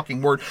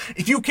fucking word.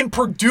 If you can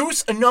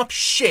produce enough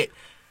shit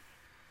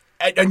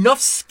at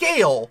enough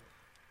scale,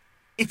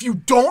 if you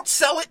don't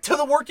sell it to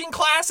the working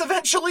class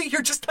eventually,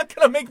 you're just not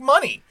going to make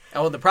money.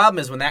 Oh, the problem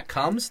is when that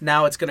comes,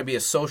 now it's going to be a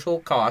social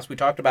cost. We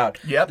talked about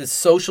the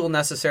social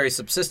necessary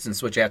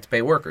subsistence, which you have to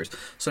pay workers.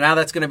 So now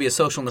that's going to be a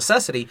social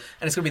necessity,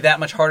 and it's going to be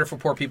that much harder for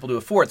poor people to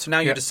afford. So now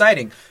you're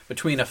deciding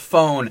between a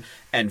phone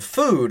and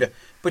food,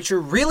 but you're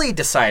really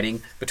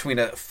deciding between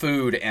a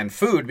food and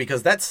food,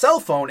 because that cell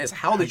phone is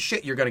how the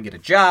shit you're going to get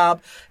a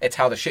job. It's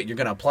how the shit you're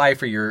going to apply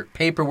for your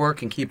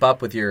paperwork and keep up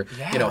with your,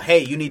 hey,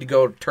 you need to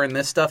go turn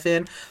this stuff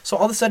in. So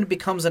all of a sudden it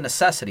becomes a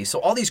necessity. So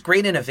all these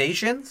great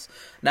innovations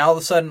now all of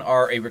a sudden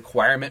are a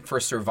requirement for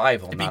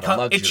survival, not a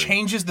luxury. It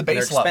changes the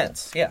base level.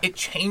 Yeah. It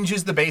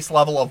changes the base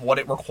level of what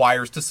it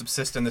requires to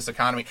subsist in this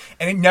economy,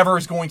 and it never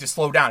is going to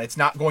slow down. It's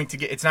not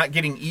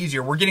getting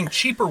easier. We're getting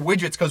cheaper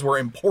widgets because we're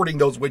importing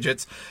those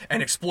widgets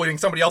and exploiting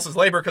somebody else's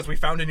labor because we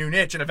found a new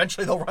niche, and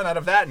eventually they'll run out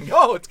of that, and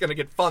it's going to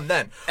get fun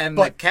then. And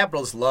the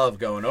capitalists love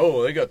going,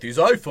 oh, they got these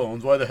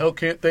iPhones. Why the hell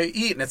can't they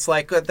eat? And it's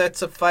like,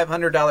 that's a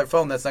 $500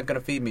 phone that's not going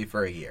to feed me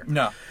for a year.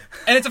 No.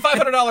 And it's a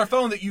 $500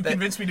 phone that you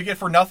convinced me to get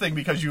for nothing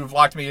because you've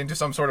locked me into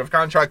some sort of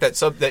contract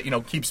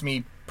that keeps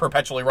me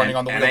perpetually running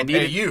on the wheel and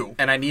pay you.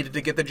 And I needed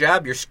to get the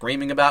job you're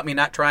screaming about me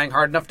not trying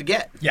hard enough to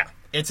get. Yeah.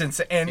 It's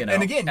insane.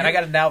 And again... And I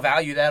got to now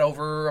value that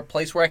over a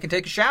place where I can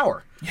take a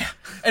shower. Yeah.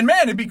 And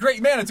man, it'd be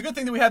great. Man, it's a good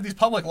thing that we have these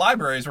public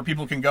libraries where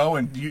people can go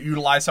and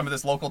utilize some of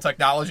this local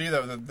technology.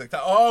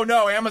 Oh,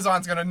 no,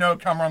 Amazon's going to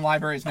come run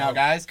libraries now,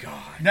 guys.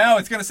 God. No,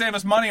 it's going to save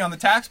us money on the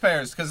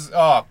taxpayers because,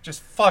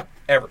 just fuck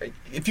everything.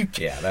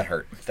 Yeah, that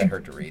hurt. That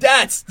hurt to read.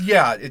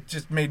 It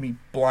just made me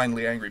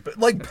blindly angry. But,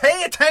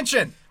 pay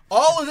attention.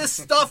 All of this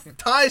stuff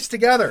ties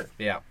together.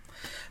 Yeah.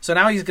 So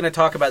now he's going to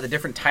talk about the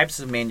different types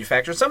of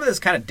manufacturing. Some of this is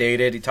kind of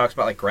dated. He talks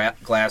about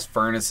glass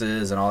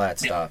furnaces and all that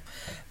stuff.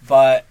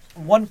 But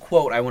one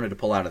quote I wanted to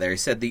pull out of there. He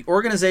said, the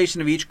organization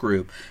of each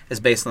group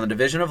is based on the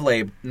division of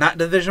labor, not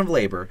division of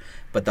labor,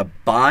 but the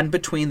bond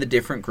between the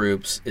different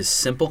groups is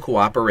simple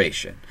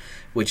cooperation,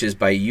 which is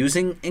by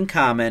using in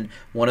common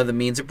one of the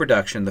means of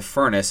production, the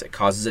furnace, it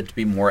causes it to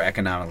be more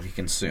economically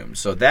consumed.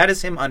 So that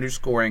is him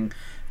underscoring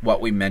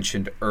what we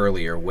mentioned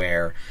earlier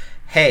where,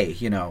 hey,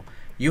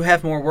 you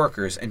have more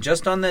workers, and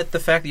just on the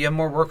fact that you have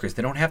more workers,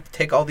 they don't have to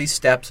take all these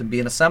steps and be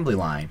an assembly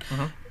line.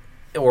 Mm-hmm.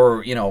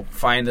 Or,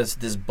 find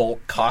this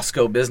bulk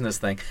Costco business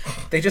thing.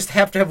 They just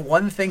have to have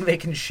one thing they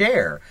can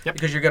share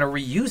because you're going to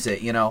reuse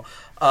it,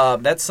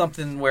 That's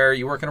something where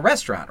you work in a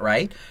restaurant,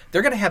 right?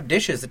 They're going to have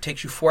dishes that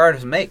takes you 4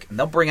 hours to make, and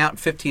they'll bring out in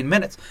 15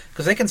 minutes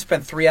because they can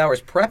spend 3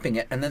 hours prepping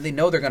it, and then they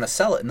know they're going to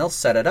sell it, and they'll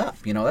set it up.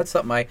 That's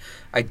something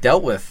I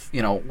dealt with,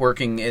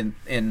 working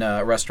in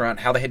a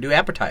restaurant, how they do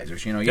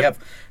appetizers. You have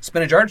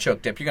spinach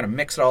artichoke dip. You're going to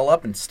mix it all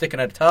up and stick it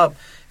in a tub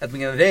at the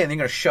beginning of the day, and then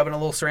you're going to shove it in a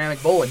little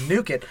ceramic bowl and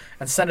nuke it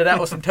and send it out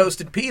with some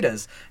toasted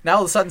pitas. Now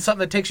all of a sudden something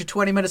that takes you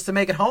 20 minutes to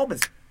make at home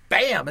is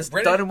bam, it's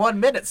done in 1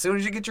 minute as soon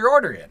as you get your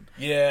order in.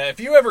 Yeah, if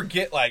you ever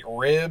get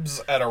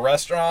ribs at a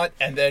restaurant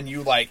and then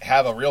you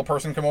have a real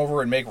person come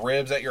over and make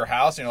ribs at your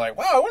house and you're like,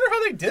 wow, I wonder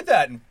how they did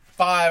that in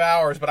 5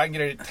 hours, but I can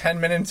get it in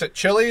 10 minutes at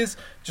Chili's,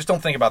 just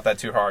don't think about that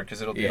too hard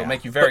because it'll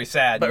make you very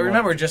sad. But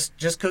remember,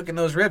 just cooking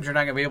those ribs, you're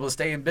not going to be able to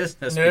stay in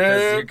business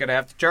because you're going to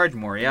have to charge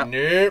more. Yeah.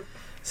 Nope.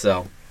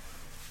 So...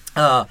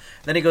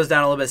 then he goes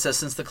down a little bit and says,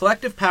 since the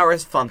collective power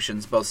has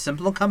functions, both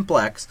simple and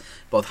complex,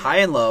 both high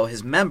and low,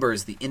 his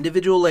members, the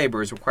individual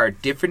laborers, require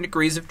different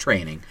degrees of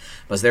training,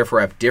 must therefore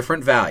have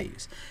different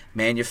values.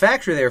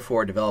 Manufacture,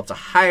 therefore, develops a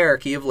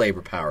hierarchy of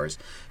labor powers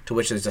to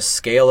which there's a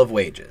scale of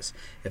wages.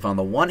 If on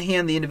the one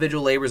hand the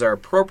individual labors are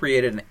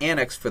appropriated and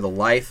annexed for the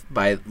life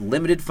by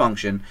limited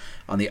function,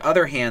 on the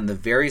other hand the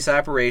various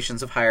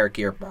operations of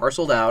hierarchy are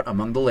parceled out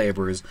among the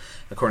laborers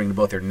according to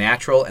both their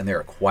natural and their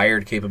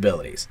acquired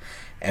capabilities.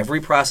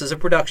 Every process of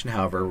production,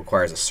 however,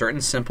 requires a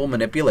certain simple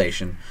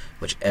manipulation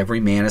which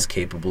every man is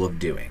capable of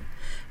doing.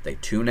 They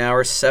too now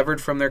are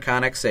severed from their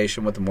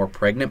connexation with the more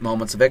pregnant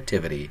moments of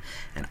activity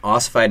and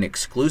ossified in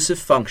exclusive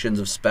functions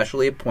of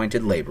specially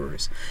appointed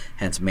laborers.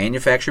 Hence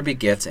manufacture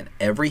begets in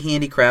every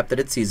handicraft that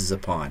it seizes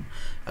upon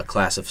a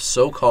class of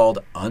so-called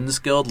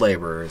unskilled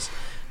laborers,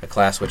 a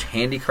class which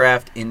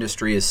handicraft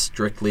industry is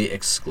strictly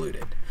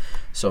excluded.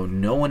 So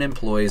no one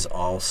employs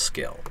all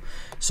skill.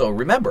 So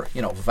remember,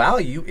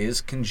 value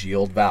is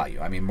congealed value.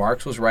 I mean,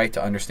 Marx was right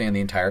to understand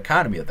the entire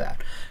economy of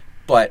that.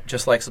 But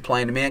just like supply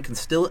and demand can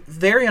still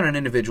vary on an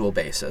individual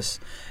basis.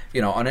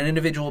 On an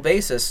individual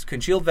basis,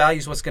 congealed value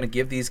is what's going to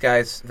give these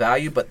guys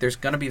value, but there's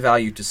going to be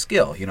value to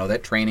skill.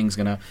 That training's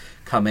going to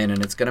come in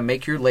and it's going to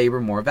make your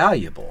labor more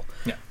valuable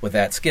with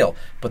that skill.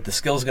 But the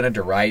skill is going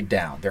to deride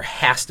down. There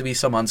has to be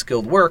some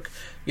unskilled work.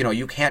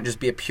 You can't just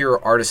be a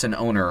pure artisan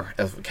owner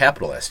of a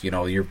capitalist. You're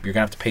going to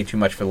have to pay too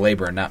much for the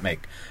labor and not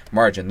make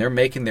margin. They're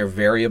making their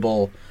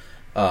variable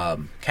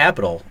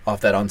capital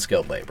off that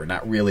unskilled labor,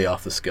 not really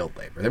off the skilled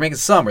labor. They're making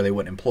some or they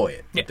wouldn't employ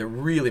it. But they're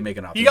really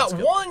making off You the got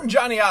unskilled one labor.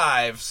 Johnny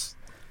Ives,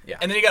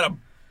 and then you got a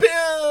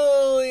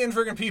billion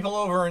freaking people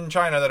over in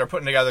China that are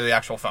putting together the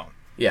actual phone.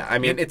 Yeah, I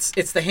mean, it's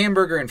the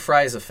hamburger and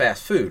fries of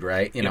fast food,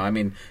 right? You know, I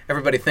mean,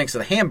 everybody thinks of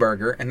the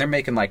hamburger, and they're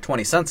making like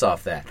 20 cents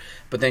off that.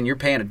 But then you're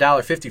paying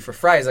 $1.50 for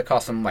fries that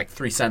cost them like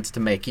 3 cents to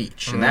make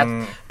each.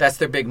 And that's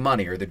their big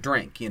money, or the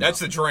drink, you know. That's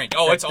the drink.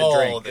 Oh, That's it's the all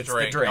drink. the It's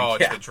drink. the drink, Oh,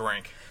 it's yeah. the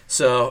drink.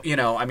 So, you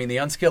know, I mean, the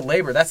unskilled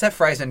labor, that's that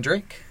fries and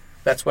drink.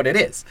 That's what it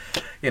is.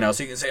 You know,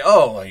 so you can say,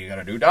 oh, well, you got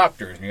to do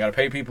doctors, and you got to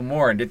pay people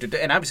more, and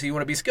obviously you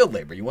want to be skilled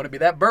labor. You want to be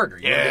that burger.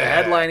 You want to be the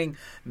headlining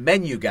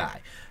menu guy.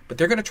 But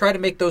they're going to try to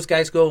make those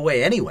guys go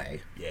away anyway.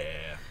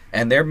 Yeah.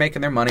 And they're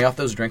making their money off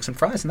those drinks and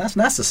fries, and that's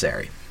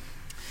necessary.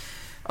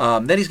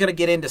 Then he's going to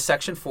get into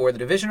Section 4, the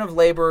division of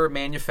labor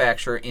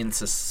manufacture in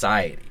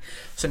society.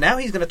 So now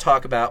he's going to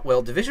talk about,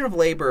 well, division of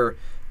labor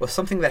was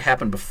something that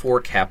happened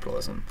before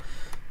capitalism.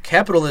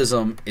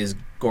 Capitalism is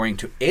going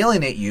to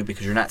alienate you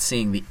because you're not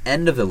seeing the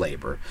end of the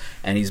labor,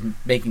 and he's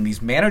making these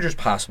managers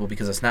possible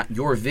because it's not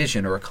your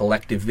vision or a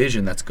collective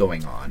vision that's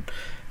going on.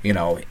 You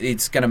know,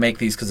 it's going to make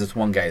these, because it's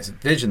one guy's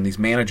vision, these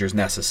managers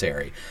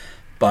necessary.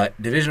 But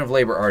division of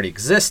labor already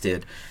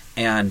existed,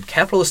 and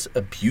capitalists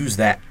abuse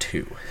that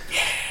too.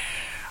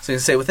 So you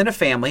can say, within a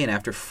family, and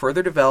after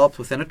further developed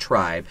within a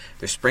tribe,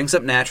 there springs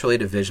up naturally a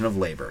division of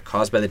labor,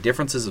 caused by the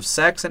differences of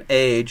sex and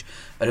age,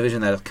 a division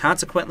that is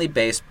consequently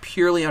based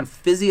purely on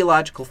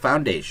physiological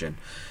foundation,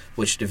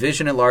 which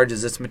division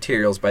enlarges its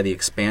materials by the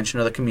expansion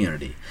of the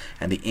community,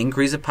 and the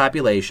increase of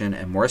population,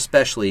 and more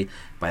especially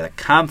by the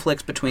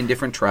conflicts between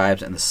different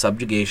tribes and the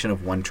subjugation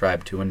of one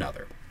tribe to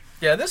another.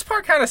 Yeah, this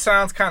part kind of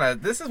sounds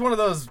this is one of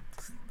those,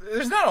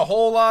 there's not a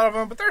whole lot of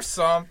them, but there's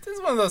some. This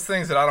is one of those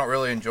things that I don't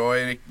really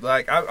enjoy.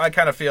 Like, I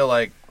kind of feel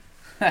like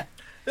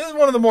this is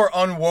one of the more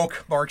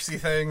unwoke Marxy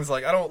things.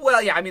 Like, I don't.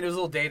 Well, yeah, I mean, it was a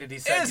little dated. He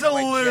said It's a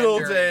little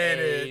gender and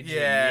dated. age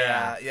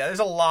Yeah. and, Yeah, there's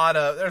a lot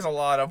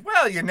of,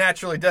 well, you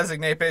naturally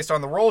designate based on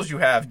the roles you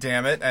have,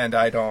 damn it, and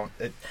I don't.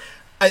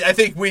 I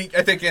think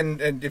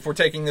and if we're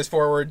taking this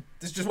forward,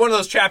 it's just one of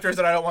those chapters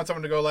that I don't want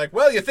someone to go like,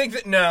 well, you think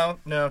that,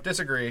 no,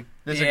 disagree.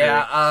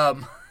 Yeah,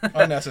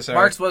 unnecessary.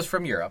 Marx was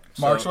from Europe.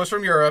 So Marx was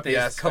from Europe, this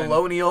yes.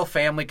 colonial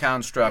family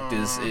construct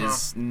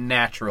is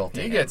natural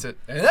to He him. gets it.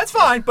 And that's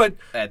fine, but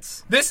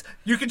That's this,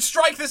 you could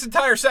strike this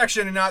entire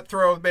section and not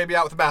throw the baby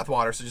out with the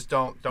bathwater, so just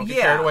don't get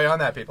Yeah. carried away on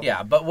that, people.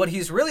 yeah, but what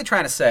he's really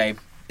trying to say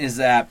is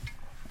that,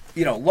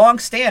 you know,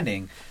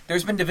 long-standing,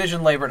 there's been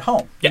division labor at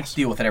home. Yes.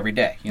 You deal with it every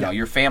day. You know,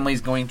 your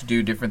family's going to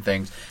do different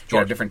things. You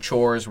have different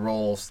chores,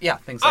 roles. Yeah,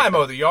 things like I that.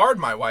 mow the yard,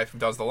 my wife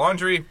does the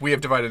laundry, we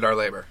have divided our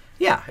labor.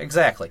 Yeah,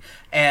 exactly.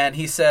 And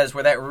he says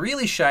where that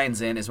really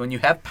shines in is when you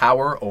have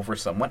power over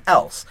someone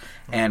else.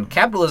 And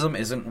capitalism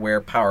isn't where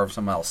power of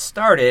someone else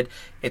started.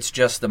 It's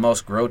just the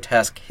most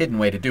grotesque, hidden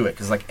way to do it.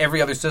 Because like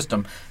every other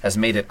system has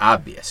made it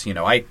obvious. You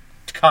know, I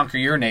conquer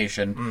your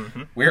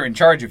nation, we're in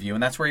charge of you.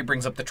 And that's where he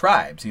brings up the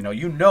tribes. You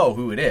know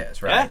who it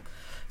is, right? Yeah.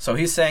 So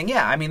he's saying,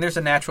 yeah, I mean, there's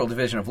a natural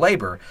division of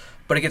labor,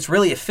 but it gets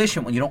really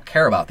efficient when you don't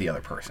care about the other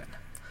person.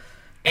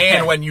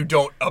 And when you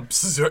don't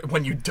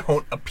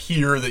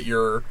appear that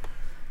you're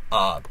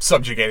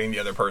subjugating the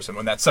other person,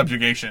 when that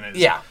subjugation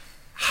is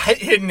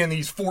hidden in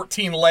these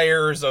 14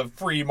 layers of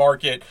free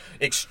market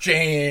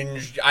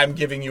exchange, I'm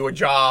giving you a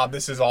job,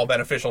 this is all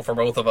beneficial for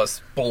both of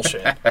us,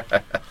 bullshit.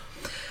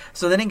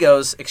 So then he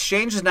goes,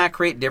 exchange does not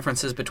create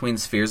differences between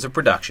spheres of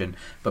production,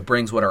 but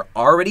brings what are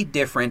already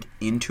different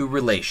into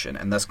relation,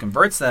 and thus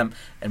converts them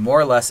in more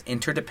or less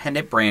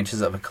interdependent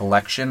branches of a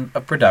collection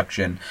of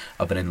production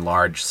of an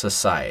enlarged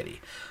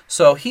society.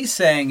 So he's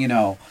saying, you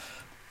know,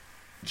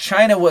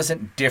 China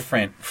wasn't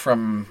different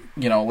from,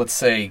 you know, let's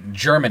say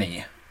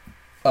Germany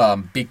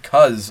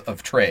because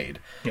of trade.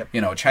 Yep.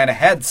 You know, China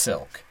had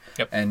silk,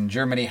 and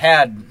Germany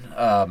had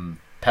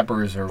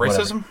peppers or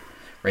Racism? whatever.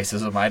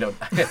 Racism, I don't...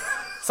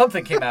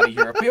 Something came out of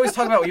Europe. We always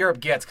talk about what Europe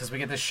gets because we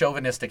get this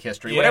chauvinistic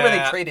history. Whatever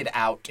they traded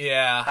out.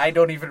 Yeah. I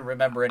don't even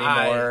remember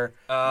anymore.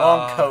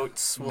 Long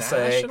coats, we'll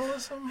say.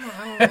 Nationalism?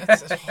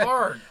 It's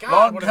hard. God,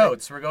 Long what are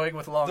coats. We're going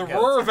with long The coats.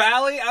 Ruhr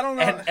Valley? I don't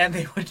know. And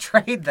they would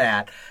trade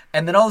that.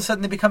 And then all of a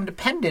sudden they become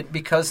dependent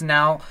because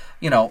now,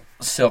 you know,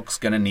 silk's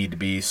going to need to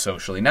be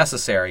socially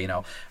necessary. You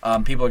know,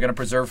 people are going to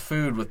preserve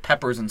food with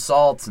peppers and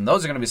salts, and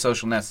those are going to be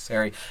socially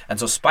necessary. And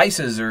so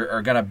spices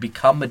are going to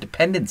become a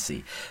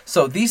dependency.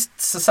 So these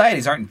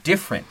societies aren't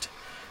different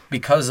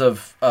because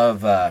of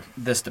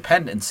this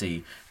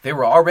dependency. They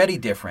were already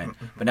different,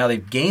 but now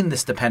they've gained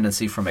this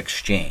dependency from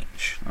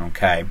exchange.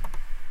 Okay.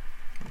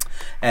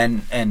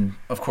 And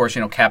of course,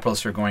 you know,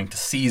 capitalists are going to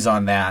seize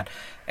on that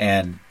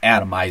and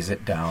atomize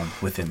it down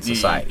within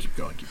society. Keep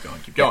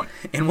going.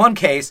 In one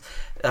case,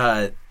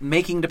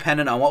 making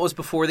dependent on what was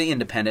before the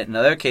independent. In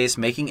another case,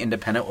 making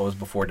independent what was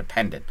before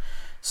dependent.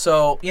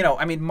 So, you know,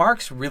 I mean,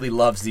 Marx really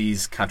loves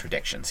these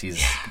contradictions.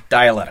 He's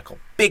dialectical,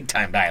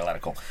 big-time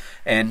dialectical.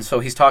 And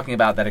so he's talking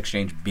about that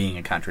exchange being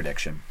a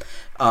contradiction.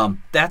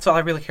 That's all I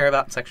really care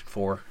about in Section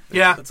 4.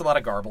 It's a lot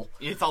of garble.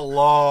 It's a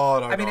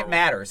lot of I mean, it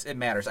matters. It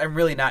matters. I'm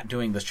really not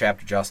doing this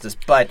chapter justice,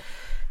 but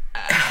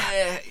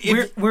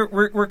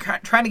we're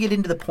trying to get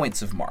into the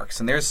points of Marx,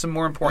 and there's some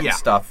more important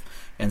stuff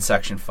in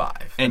Section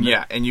 5. And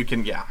you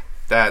can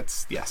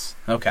that's yes.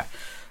 Okay.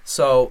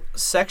 So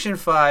Section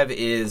 5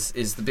 is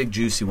the big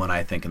juicy one,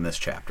 I think, in this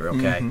chapter,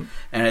 okay?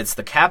 And it's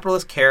the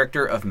capitalist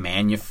character of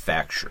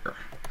manufacture.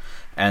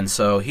 And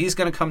so he's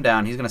going to come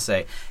down, he's going to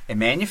say, a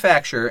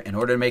manufacturer, in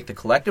order to make the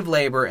collective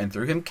labor and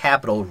through him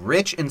capital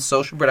rich in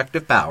social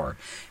productive power,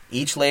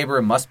 each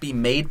laborer must be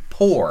made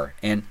poor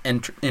in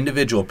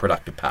individual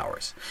productive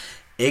powers.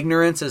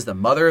 Ignorance is the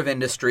mother of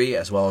industry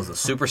as well as the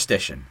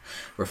superstition.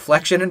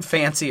 Reflection and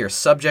fancy are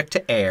subject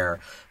to error,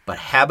 but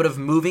habit of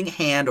moving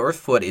hand or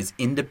foot is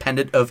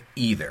independent of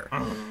either.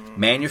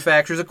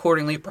 Manufacturers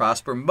accordingly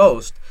prosper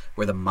most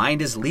where the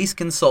mind is least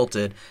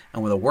consulted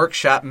and where the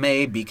workshop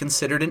may be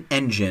considered an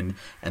engine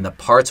and the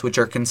parts which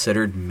are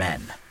considered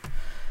men.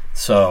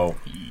 So,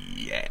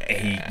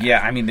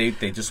 I mean,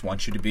 they just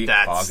want you to be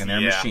a cog in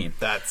their machine.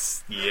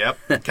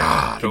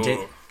 God.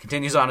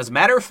 Continues on. As a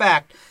matter of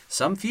fact,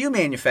 some few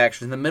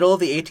manufacturers in the middle of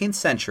the 18th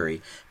century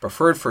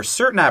preferred for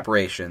certain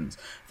operations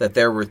that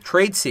there were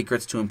trade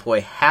secrets to employ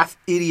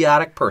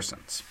half-idiotic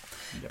persons.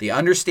 The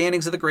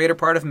understandings of the greater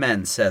part of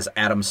men, says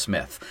Adam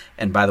Smith.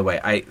 And by the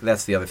way,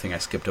 that's the other thing I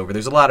skipped over.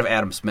 There's a lot of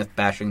Adam Smith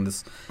bashing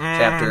this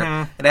chapter,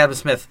 and Adam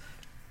Smith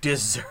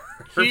deserves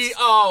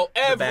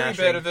every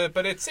bit of it,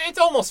 but it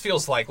almost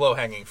feels like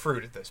low-hanging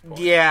fruit at this point.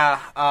 Yeah,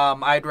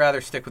 I'd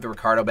rather stick with the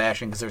Ricardo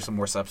bashing because there's some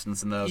more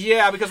substance in those.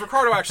 Yeah, because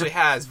Ricardo actually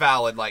has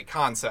valid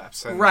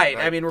concepts. Right.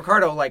 I mean,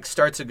 Ricardo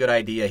starts a good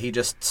idea. He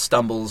just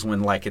stumbles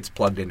when it's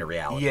plugged into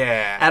reality.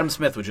 Yeah. Adam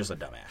Smith was just a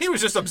dumbass. He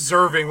was just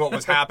observing what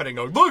was happening,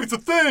 going, "Look, it's a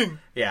thing."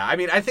 Yeah. I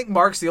mean, I think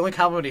Marx, the only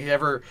compliment he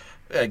ever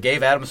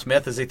gave Adam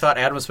Smith is he thought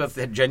Adam Smith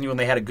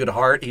genuinely had a good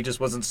heart. He just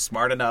wasn't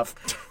smart enough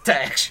to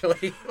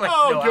actually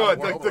know good.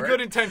 How The good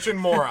intention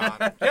moron.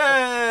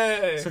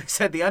 Yay! So he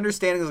said, the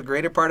understandings of the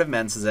greater part of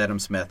men, says Adam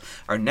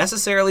Smith, are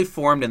necessarily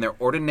formed in their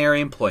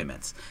ordinary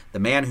employments. The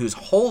man whose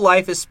whole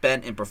life is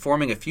spent in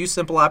performing a few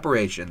simple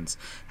operations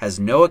has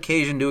no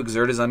occasion to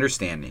exert his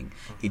understanding.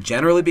 He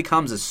generally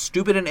becomes as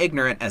stupid and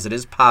ignorant as it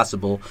is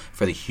possible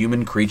for the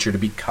human creature to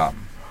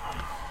become.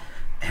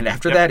 And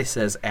after that, he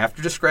says,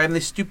 after describing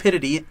the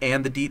stupidity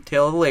and the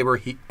detail of the labor,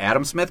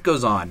 Adam Smith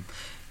goes on,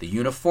 the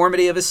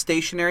uniformity of his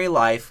stationary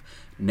life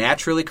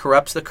naturally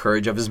corrupts the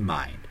courage of his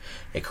mind.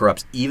 It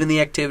corrupts even the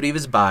activity of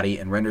his body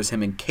and renders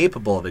him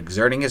incapable of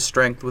exerting his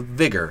strength with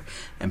vigor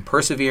and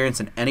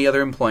perseverance in any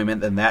other employment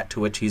than that to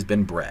which he's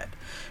been bred.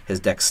 His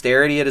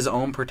dexterity at his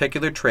own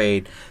particular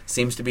trade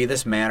seems to be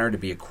this manner to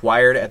be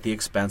acquired at the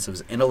expense of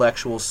his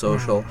intellectual,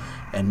 social,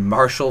 and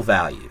martial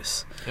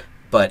values.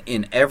 But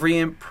in every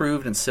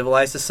improved and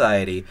civilized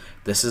society,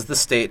 this is the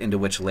state into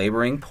which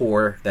laboring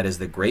poor, that is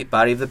the great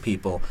body of the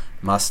people,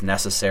 must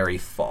necessarily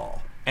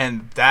fall.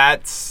 And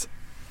that's...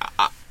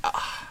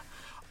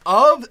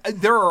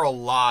 there are a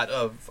lot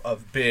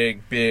of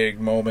big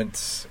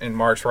moments in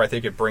Marx where I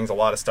think it brings a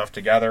lot of stuff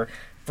together.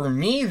 For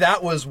me,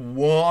 that was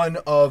one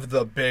of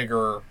the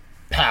bigger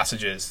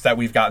passages that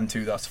we've gotten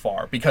to thus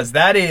far. Because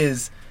that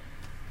is...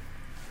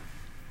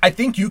 I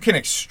think you can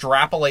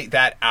extrapolate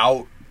that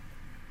out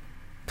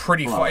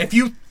pretty far. If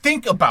you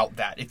think about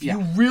that, if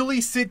you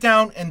really sit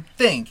down and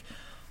think,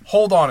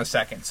 hold on a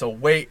second.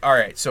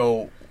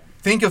 So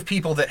think of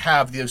people that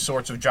have those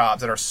sorts of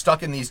jobs, that are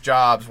stuck in these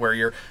jobs where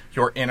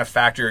you're in a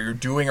factory, or you're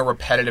doing a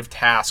repetitive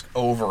task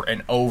over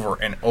and over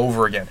and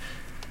over again.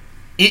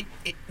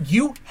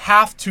 You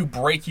have to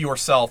break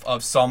yourself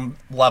of some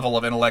level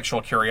of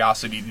intellectual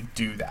curiosity to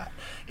do that.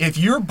 If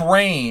your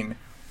brain,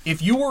 if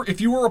you were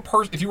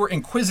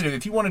inquisitive,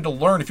 if you wanted to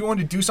learn, if you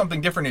wanted to do something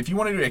different, if you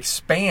wanted to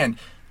expand,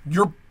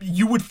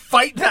 you would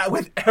fight that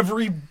with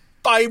every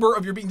fiber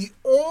of your being. The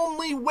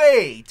only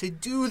way to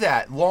do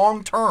that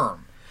long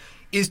term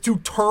is to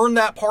turn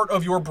that part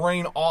of your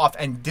brain off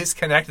and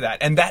disconnect that.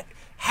 And that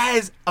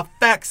has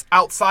effects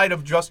outside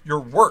of just your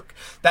work.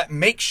 That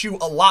makes you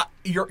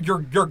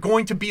you're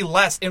going to be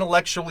less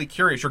intellectually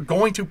curious. You're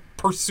going to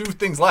pursue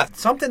things less.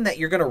 Something that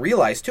you're going to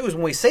realize too is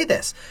when we say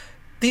this,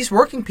 these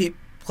working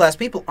class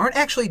people aren't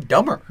actually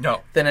dumber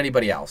than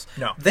anybody else.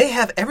 No. They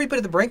have every bit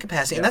of the brain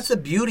capacity. Yes. And that's the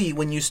beauty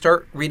when you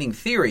start reading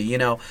theory.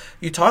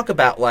 You talk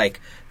about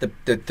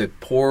the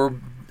poor,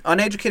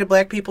 uneducated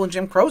black people in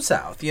Jim Crow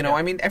South.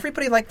 I mean,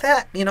 everybody like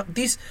that.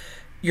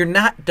 You're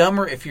not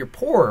dumber if you're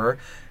poorer.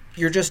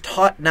 You're just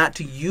taught not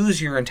to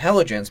use your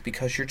intelligence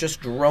because you're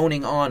just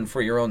droning on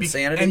for your own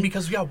sanity. And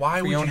because,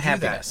 why would you do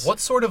happiness. that? What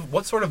sort of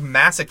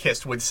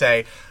masochist would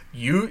say,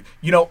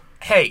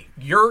 hey,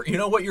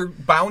 you're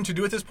bound to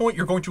do at this point?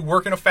 You're going to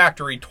work in a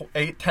factory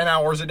 10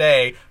 hours a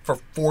day for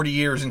 40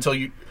 years until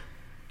you...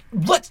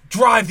 Let's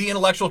drive the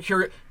intellectual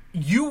curiosity.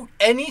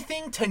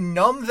 Anything to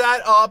numb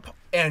that up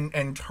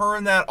and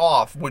turn that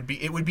off would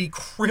be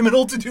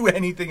criminal to do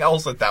anything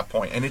else at that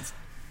point.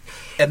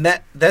 And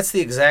that's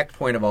the exact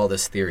point of all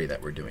this theory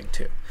that we're doing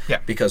too. Yeah.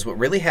 Because what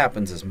really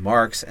happens is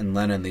Marx and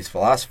Lenin, these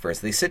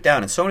philosophers, they sit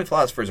down, and so many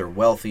philosophers are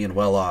wealthy and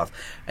well off,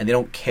 and they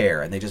don't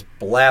care, and they just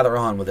blather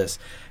on with this,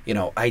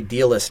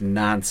 idealist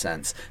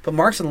nonsense. But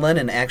Marx and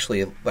Lenin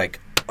actually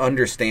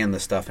understand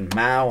this stuff, and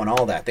Mao and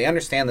all that. They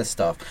understand this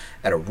stuff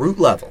at a root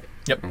level.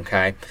 Yep.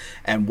 Okay?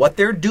 And what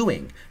they're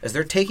doing is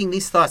they're taking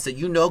these thoughts that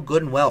you know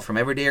good and well from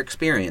everyday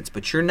experience,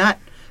 but you're not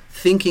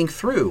thinking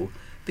through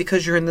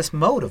because you're in this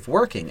mode of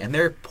working, and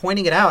they're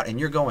pointing it out, and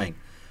you're going,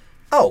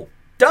 oh,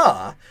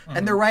 duh.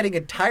 And they're writing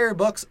entire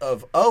books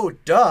of, oh,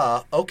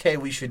 duh, okay,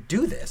 we should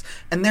do this.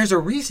 And there's a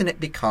reason it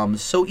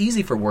becomes so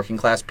easy for working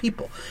class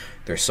people.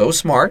 They're so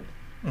smart.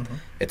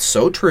 It's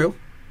so true.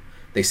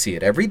 They see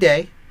it every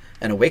day,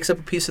 and it wakes up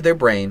a piece of their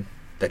brain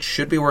that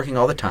should be working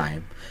all the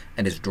time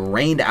and is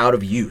drained out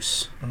of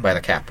use by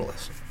the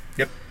capitalist.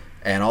 Yep.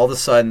 And all of a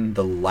sudden,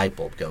 the light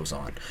bulb goes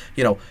on.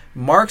 You know,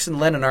 Marx and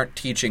Lenin aren't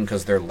teaching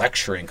because they're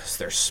lecturing, because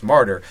they're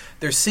smarter.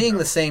 They're seeing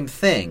the same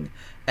thing,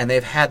 and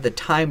they've had the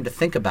time to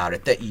think about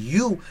it. That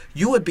you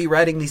would be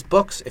writing these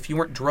books if you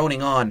weren't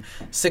droning on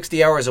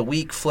 60 hours a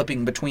week,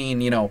 flipping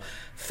between,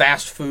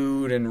 fast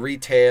food and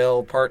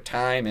retail,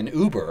 part-time, and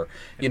Uber.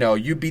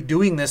 You'd be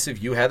doing this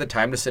if you had the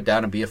time to sit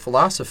down and be a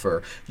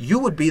philosopher. You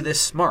would be this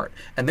smart.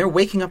 And they're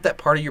waking up that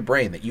part of your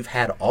brain that you've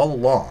had all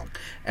along.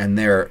 And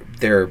they're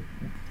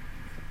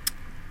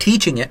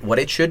teaching it what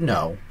it should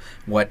know,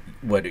 what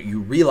you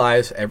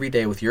realize every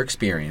day with your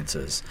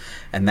experiences,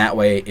 and that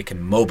way it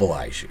can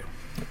mobilize you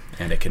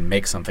and it can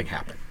make something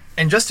happen.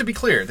 And just to be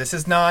clear, this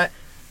is not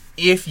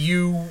if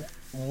you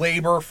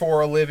labor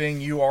for a living,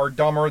 you are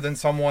dumber than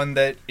someone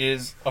that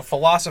is a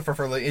philosopher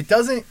for a living.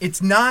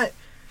 It's not.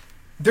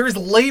 There is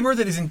labor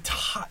that is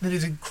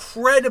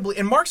incredibly,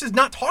 and Marx is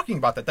not talking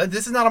about that.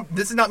 This is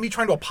not me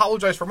trying to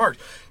apologize for Marx.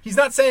 He's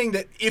not saying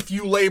that if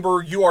you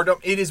labor, you are dumb.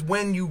 It is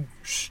when you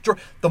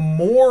the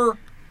more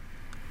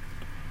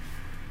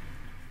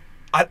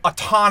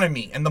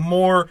autonomy and the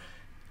more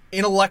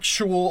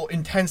intellectual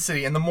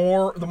intensity and the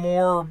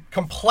more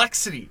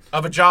complexity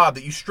of a job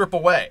that you strip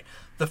away,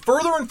 the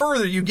further and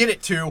further you get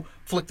it to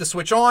flick the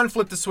switch on,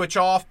 flip the switch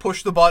off,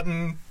 push the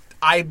button,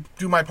 I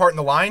do my part in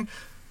the line.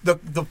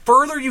 The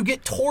further you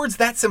get towards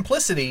that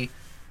simplicity,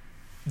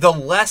 the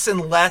less and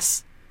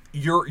less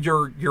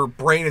your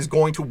brain is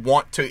going to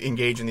want to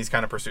engage in these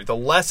kind of pursuits. The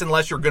less and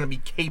less you're going to be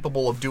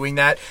capable of doing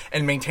that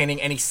and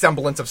maintaining any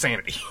semblance of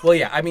sanity. Well,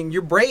 yeah, I mean,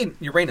 your brain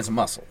is a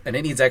muscle, and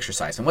it needs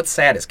exercise. And what's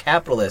sad is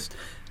capitalists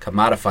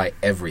commodify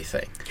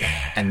everything.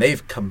 Yeah. And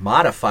they've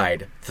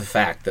commodified the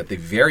fact that the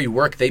very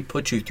work they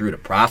put you through to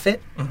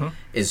profit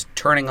is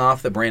turning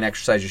off the brain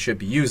exercise you should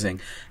be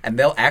using. And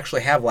they'll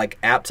actually have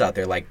apps out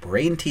there like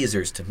brain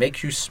teasers to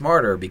make you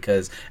smarter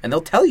and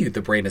they'll tell you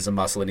the brain is a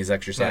muscle and needs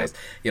exercise.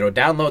 Yeah.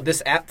 Download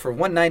this app for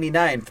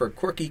 $1.99 for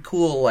quirky,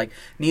 cool,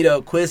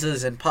 neato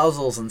quizzes and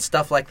puzzles and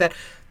stuff like that.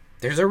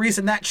 There's a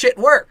reason that shit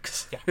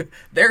works. Yeah.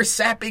 They're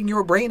sapping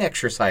your brain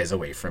exercise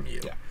away from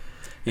you. Yeah.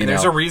 And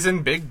there's a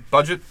reason big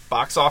budget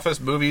box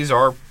office movies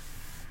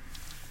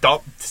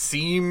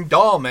seem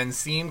dumb and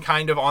seem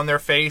kind of on their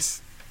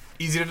face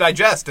easy to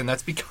digest, and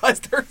that's because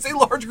there's a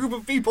large group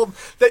of people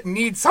that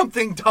need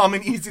something dumb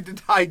and easy to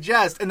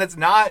digest, and that's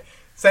not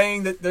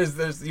saying that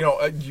there's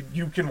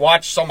you can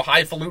watch some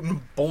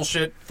highfalutin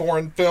bullshit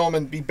foreign film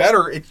and be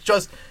better. It's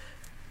just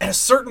at a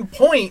certain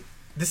point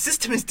the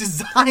system is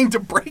designed to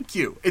break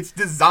you. It's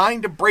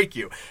designed to break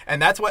you,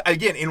 and that's what,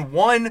 again, in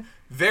one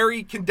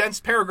very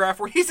condensed paragraph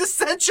where he's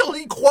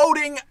essentially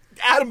quoting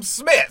Adam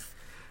Smith.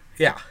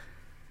 Yeah.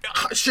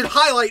 Should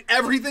highlight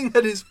everything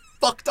that is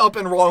fucked up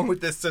and wrong with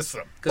this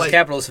system. Because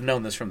capitalists have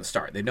known this from the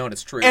start. They've known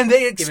it's true, and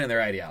even in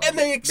their ideology. And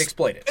they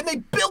exploit it. And they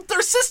built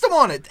their system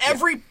on it.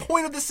 Every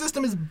point of the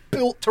system is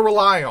built to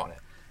rely on it.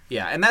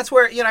 Yeah, and that's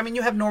where,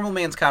 you have normal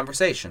man's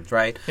conversations,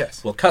 right?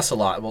 Yes. We'll cuss a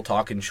lot. We'll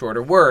talk in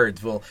shorter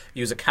words. We'll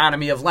use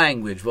economy of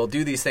language. We'll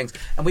do these things.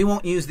 And we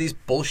won't use these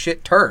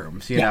bullshit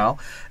terms, you know?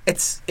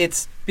 It's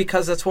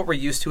because that's what we're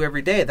used to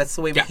every day. That's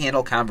the way we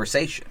handle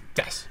conversation.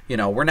 Yes.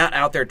 We're not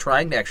out there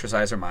trying to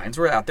exercise our minds.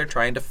 We're out there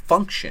trying to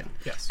function.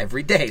 Yes.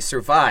 Every day,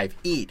 survive,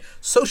 eat,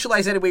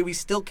 socialize any way we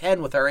still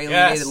can with our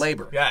alienated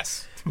labor.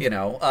 Yes.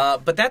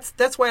 But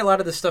that's why a lot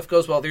of this stuff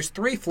goes well. There's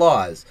three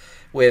flaws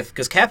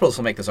because capitalists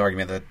will make this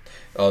argument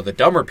that the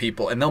dumber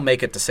people, and they'll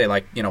make it to say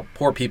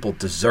poor people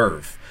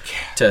deserve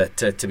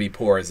to be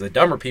poor, as the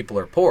dumber people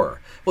are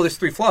poorer. Well, there's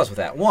three flaws with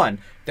that. One,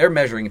 they're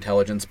measuring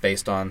intelligence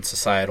based on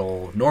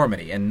societal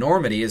normity, and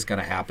normity is going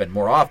to happen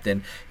more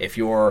often if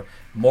you're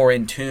more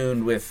in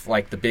tune with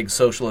the big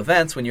social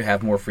events when you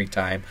have more free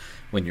time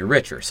when you're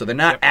richer. So they're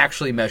not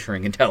actually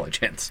measuring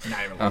intelligence.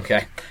 Not even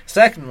okay.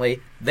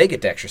 Secondly, they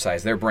get to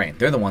exercise their brain.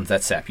 They're the ones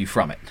that sap you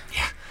from it.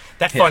 Yeah.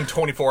 That fun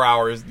 24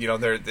 hours,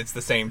 it's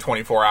the same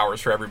 24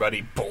 hours for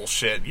everybody.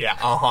 Bullshit.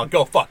 Yeah.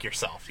 Go fuck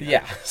yourself.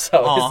 Yeah. So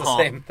it's the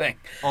same thing.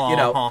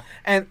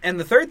 And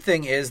the third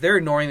thing is they're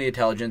ignoring the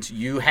intelligence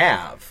you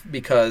have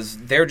because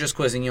they're just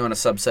quizzing you on a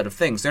subset of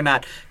things. They're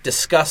not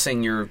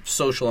discussing your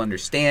social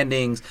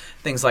understandings,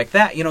 things like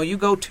that. You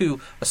go to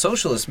a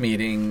socialist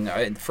meeting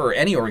for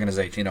any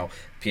organization,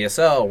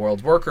 PSL,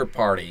 World Worker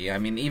Party, I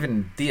mean,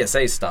 even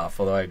DSA stuff,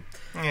 although I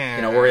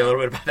worry a little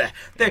bit about that.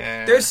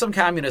 There's some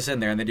communists in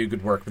there, and they do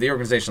good work, but the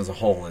organization as a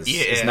whole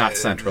is not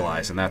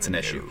centralized, and that's an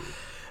issue.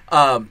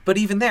 But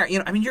even there,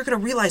 you're going to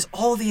realize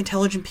all of the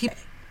intelligent people.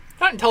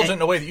 Not intelligent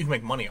in a way that you can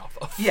make money off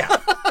of. Yeah.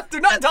 They're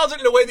not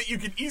intelligent in a way that you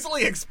can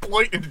easily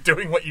exploit into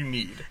doing what you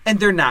need. And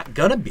they're not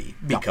going to be,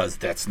 because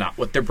that's not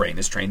what their brain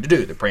is trained to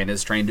do. The brain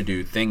is trained to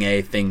do thing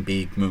A, thing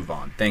B, move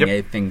on. Thing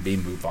A, thing B,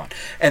 move on.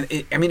 And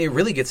it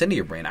really gets into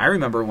your brain. I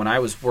remember when I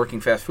was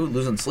working fast food,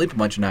 losing sleep a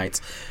bunch of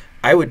nights,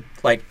 I would,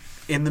 like,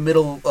 in the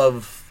middle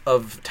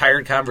of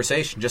tired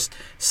conversation, just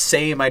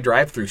say my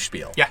drive-through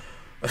spiel. Yeah.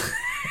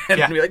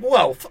 And be like,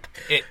 whoa, fuck.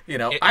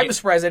 I'm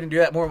surprised I didn't do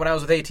that more when I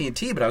was with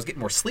AT&T, but I was getting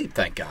more sleep,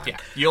 thank God. Yeah,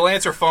 you'll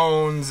answer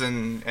phones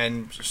and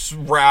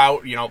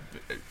route,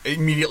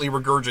 immediately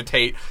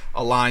regurgitate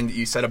a line that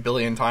you said 1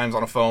 billion times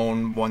on a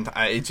phone one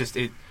time.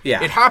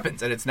 It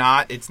happens, and it's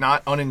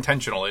not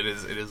unintentional. It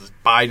is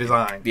by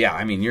design. Yeah,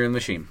 I mean, you're in the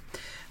machine.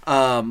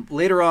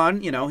 Later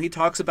on, he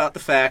talks about the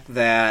fact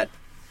that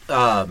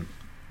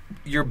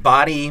your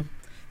body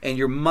and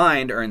your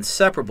mind are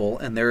inseparable,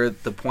 and they're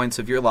the points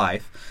of your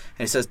life.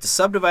 And he says, to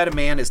subdivide a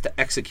man is to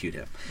execute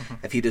him.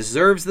 Mm-hmm. If he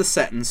deserves the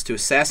sentence, to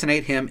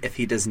assassinate him if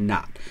he does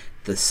not.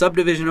 The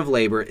subdivision of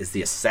labor is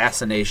the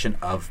assassination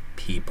of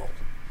people.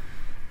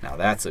 Now,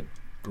 that's a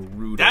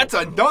brutal... That's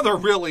another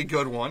really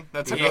good one.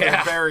 That's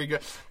another very good...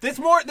 That's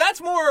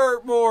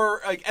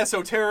more like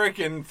esoteric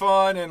and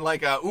fun and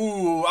like a,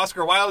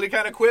 Oscar Wilde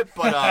kind of quip,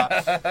 but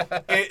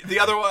the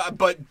other one...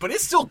 But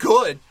it's still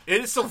good.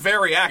 It is still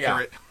very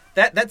accurate.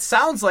 Yeah. That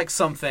sounds like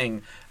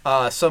something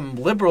some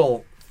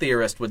liberal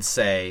theorist would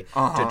say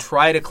to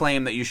try to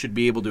claim that you should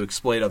be able to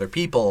exploit other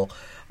people.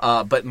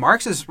 But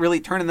Marx is really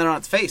turning that on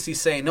its face.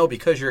 He's saying, no,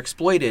 because you're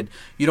exploited,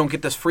 you don't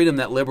get this freedom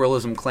that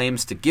liberalism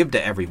claims to give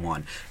to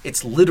everyone.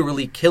 It's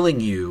literally killing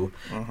you.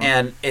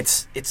 And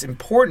it's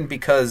important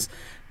because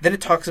then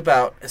it talks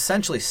about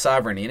essentially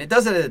sovereignty. And it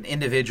does it at an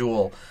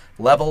individual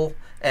level.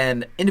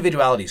 And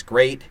individuality is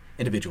great.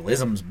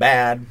 Individualism's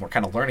bad. We're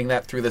kind of learning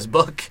that through this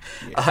book,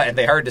 and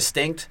they are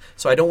distinct.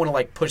 So I don't want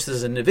to push this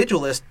as an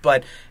individualist,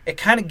 but it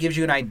kind of gives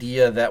you an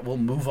idea that we'll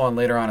move on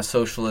later on as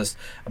socialists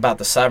about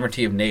the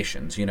sovereignty of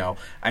nations. You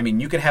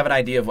can have an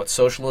idea of what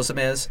socialism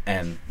is,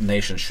 and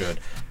nations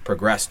should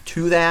progress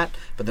to that.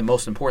 But the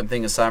most important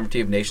thing is sovereignty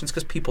of nations,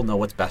 because people know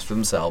what's best for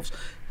themselves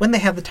when they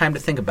have the time to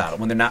think about it,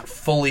 when they're not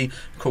fully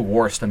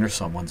coerced under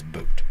someone's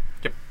boot.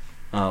 Yep.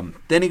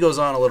 Then he goes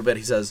on a little bit.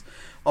 He says,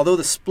 although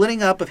the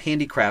splitting up of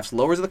handicrafts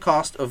lowers the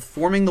cost of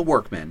forming the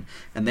workman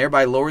and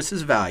thereby lowers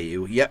his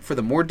value, yet for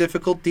the more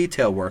difficult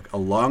detail work a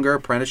longer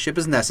apprenticeship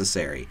is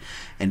necessary,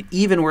 and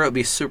even where it would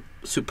be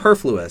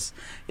superfluous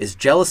is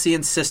jealousy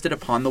insisted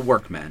upon the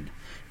workmen.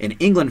 In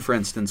England, for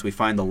instance, we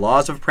find the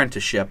laws of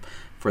apprenticeship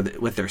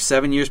with their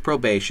 7 years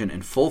probation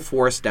in full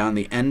force down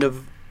the end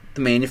of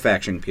the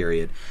manufacturing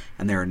period,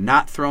 and they are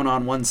not thrown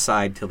on one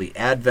side till the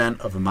advent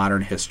of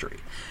modern history.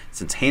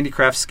 Since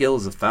handicraft skill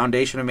is the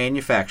foundation of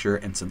manufacture,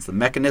 and since the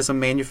mechanism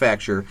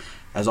manufacture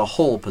as a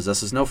whole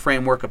possesses no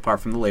framework apart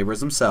from the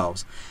laborers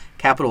themselves,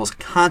 capital is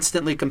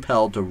constantly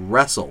compelled to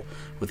wrestle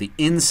with the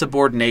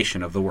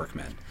insubordination of the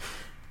workmen.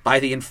 By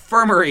the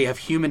infirmary of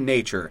human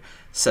nature,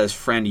 says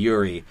friend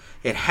Uri,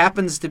 it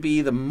happens to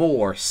be the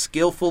more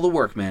skillful the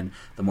workman,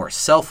 the more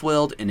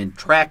self-willed and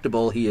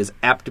intractable he is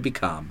apt to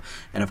become,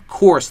 and of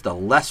course the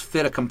less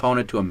fit a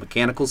component to a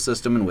mechanical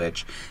system in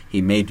which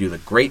he may do the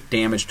great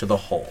damage to the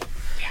whole.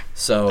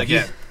 So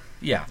again,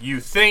 you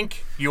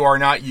think you are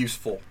not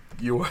useful.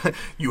 You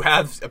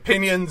have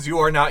opinions. You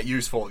are not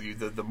useful.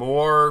 The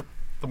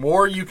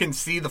more you can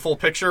see the full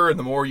picture, and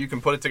the more you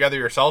can put it together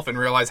yourself, and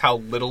realize how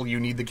little you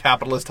need the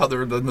capitalist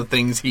other than the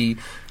things he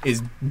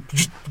is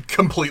just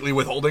completely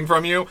withholding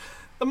from you,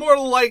 the more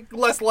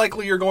less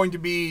likely you're going to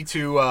be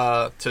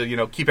to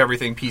keep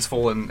everything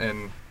peaceful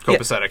and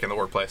copacetic in the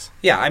workplace.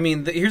 Yeah, I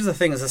mean, here's the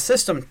thing: is the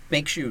system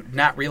makes you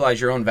not realize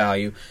your own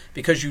value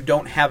because you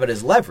don't have it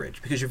as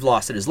leverage, because you've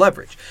lost it as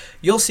leverage.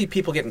 You'll see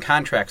people getting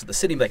contracts at the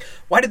city and be like,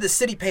 why did the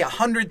city pay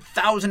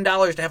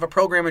 $100,000 to have a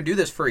programmer do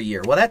this for a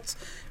year? Well, that's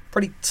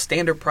pretty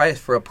standard price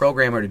for a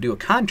programmer to do a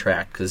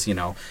contract, because,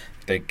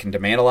 they can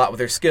demand a lot with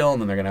their skill,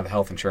 and then they're going to have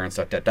health insurance,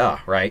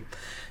 right?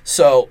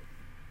 So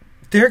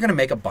they're going to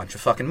make a bunch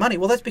of fucking money.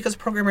 Well, that's because a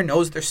programmer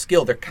knows their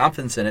skill, their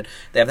confidence in it,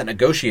 they have that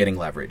negotiating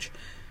leverage.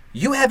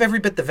 You have every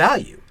bit the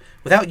value.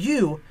 Without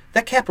you,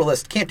 that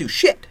capitalist can't do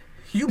shit.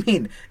 You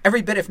mean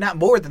every bit, if not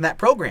more, than that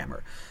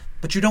programmer.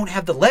 But you don't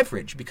have the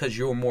leverage because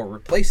you're more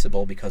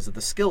replaceable because of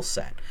the skill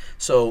set.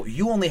 So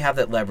you only have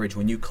that leverage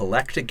when you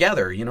collect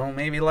together,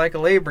 maybe like a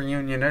labor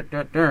union.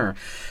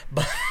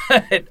 But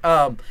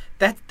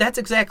that's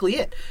exactly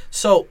it.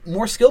 So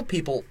more skilled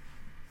people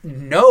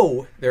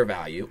know their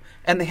value,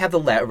 and they have the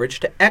leverage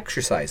to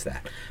exercise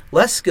that.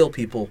 Less skilled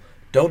people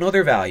don't know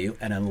their value,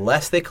 and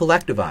unless they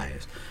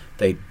collectivize,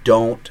 they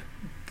don't,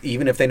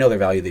 even if they know their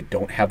value, they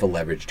don't have the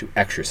leverage to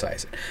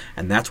exercise it.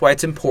 And that's why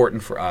it's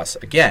important for us,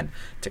 again,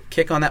 to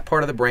kick on that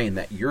part of the brain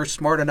that you're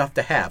smart enough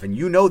to have, and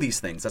you know these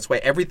things. That's why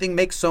everything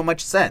makes so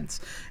much sense.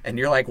 And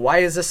you're like, why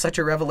is this such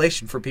a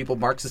revelation for people?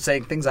 Marx is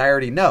saying things I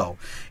already know.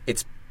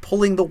 It's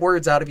pulling the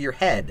words out of your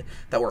head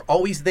that were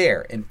always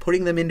there and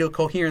putting them into a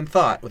coherent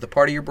thought with a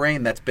part of your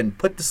brain that's been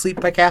put to sleep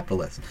by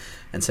capitalists,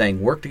 and saying,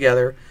 work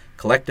together,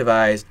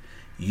 collectivized,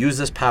 use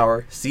this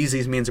power, seize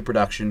these means of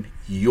production.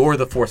 You're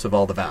the force of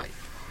all the value.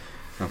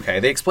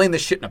 Okay, they explain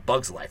this shit in A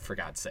Bug's Life, for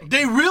God's sake.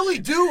 They really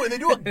do, and they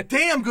do a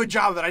damn good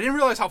job of it. I didn't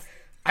realize how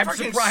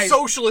fucking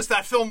socialist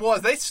that film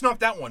was. They snuck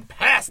that one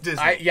past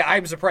Disney.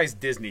 I'm surprised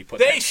Disney put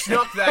They that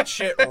snuck that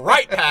shit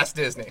right past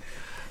Disney.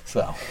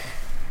 So...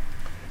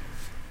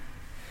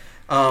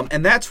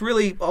 and that's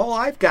really all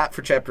I've got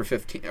for chapter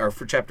 15 or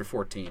for chapter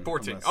 14.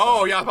 14.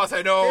 Oh, yeah, I was about to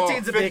say no.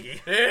 15's a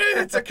biggie.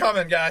 It's a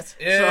coming, guys.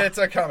 It's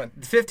a coming.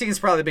 15 is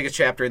probably the biggest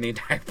chapter in the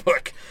entire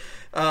book.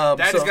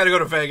 Daddy's got to go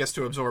to Vegas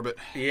to absorb it.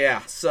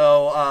 Yeah.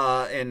 So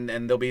and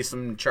there'll be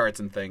some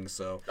charts and things.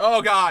 So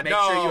oh God, make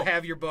sure you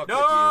have your book with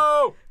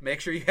you. Make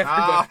sure you have your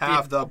book. I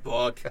have the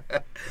book.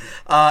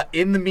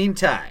 In the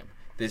meantime,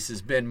 this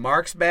has been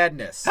Mark's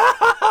Badness.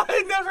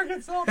 It never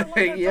gets old.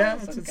 Yeah,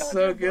 it's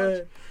so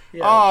good.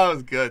 Yeah. Oh, it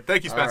was good.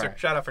 Thank you, Spencer. Right.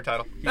 Shout out for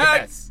title.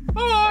 Yes.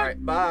 Bye. All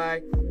right.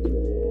 Bye.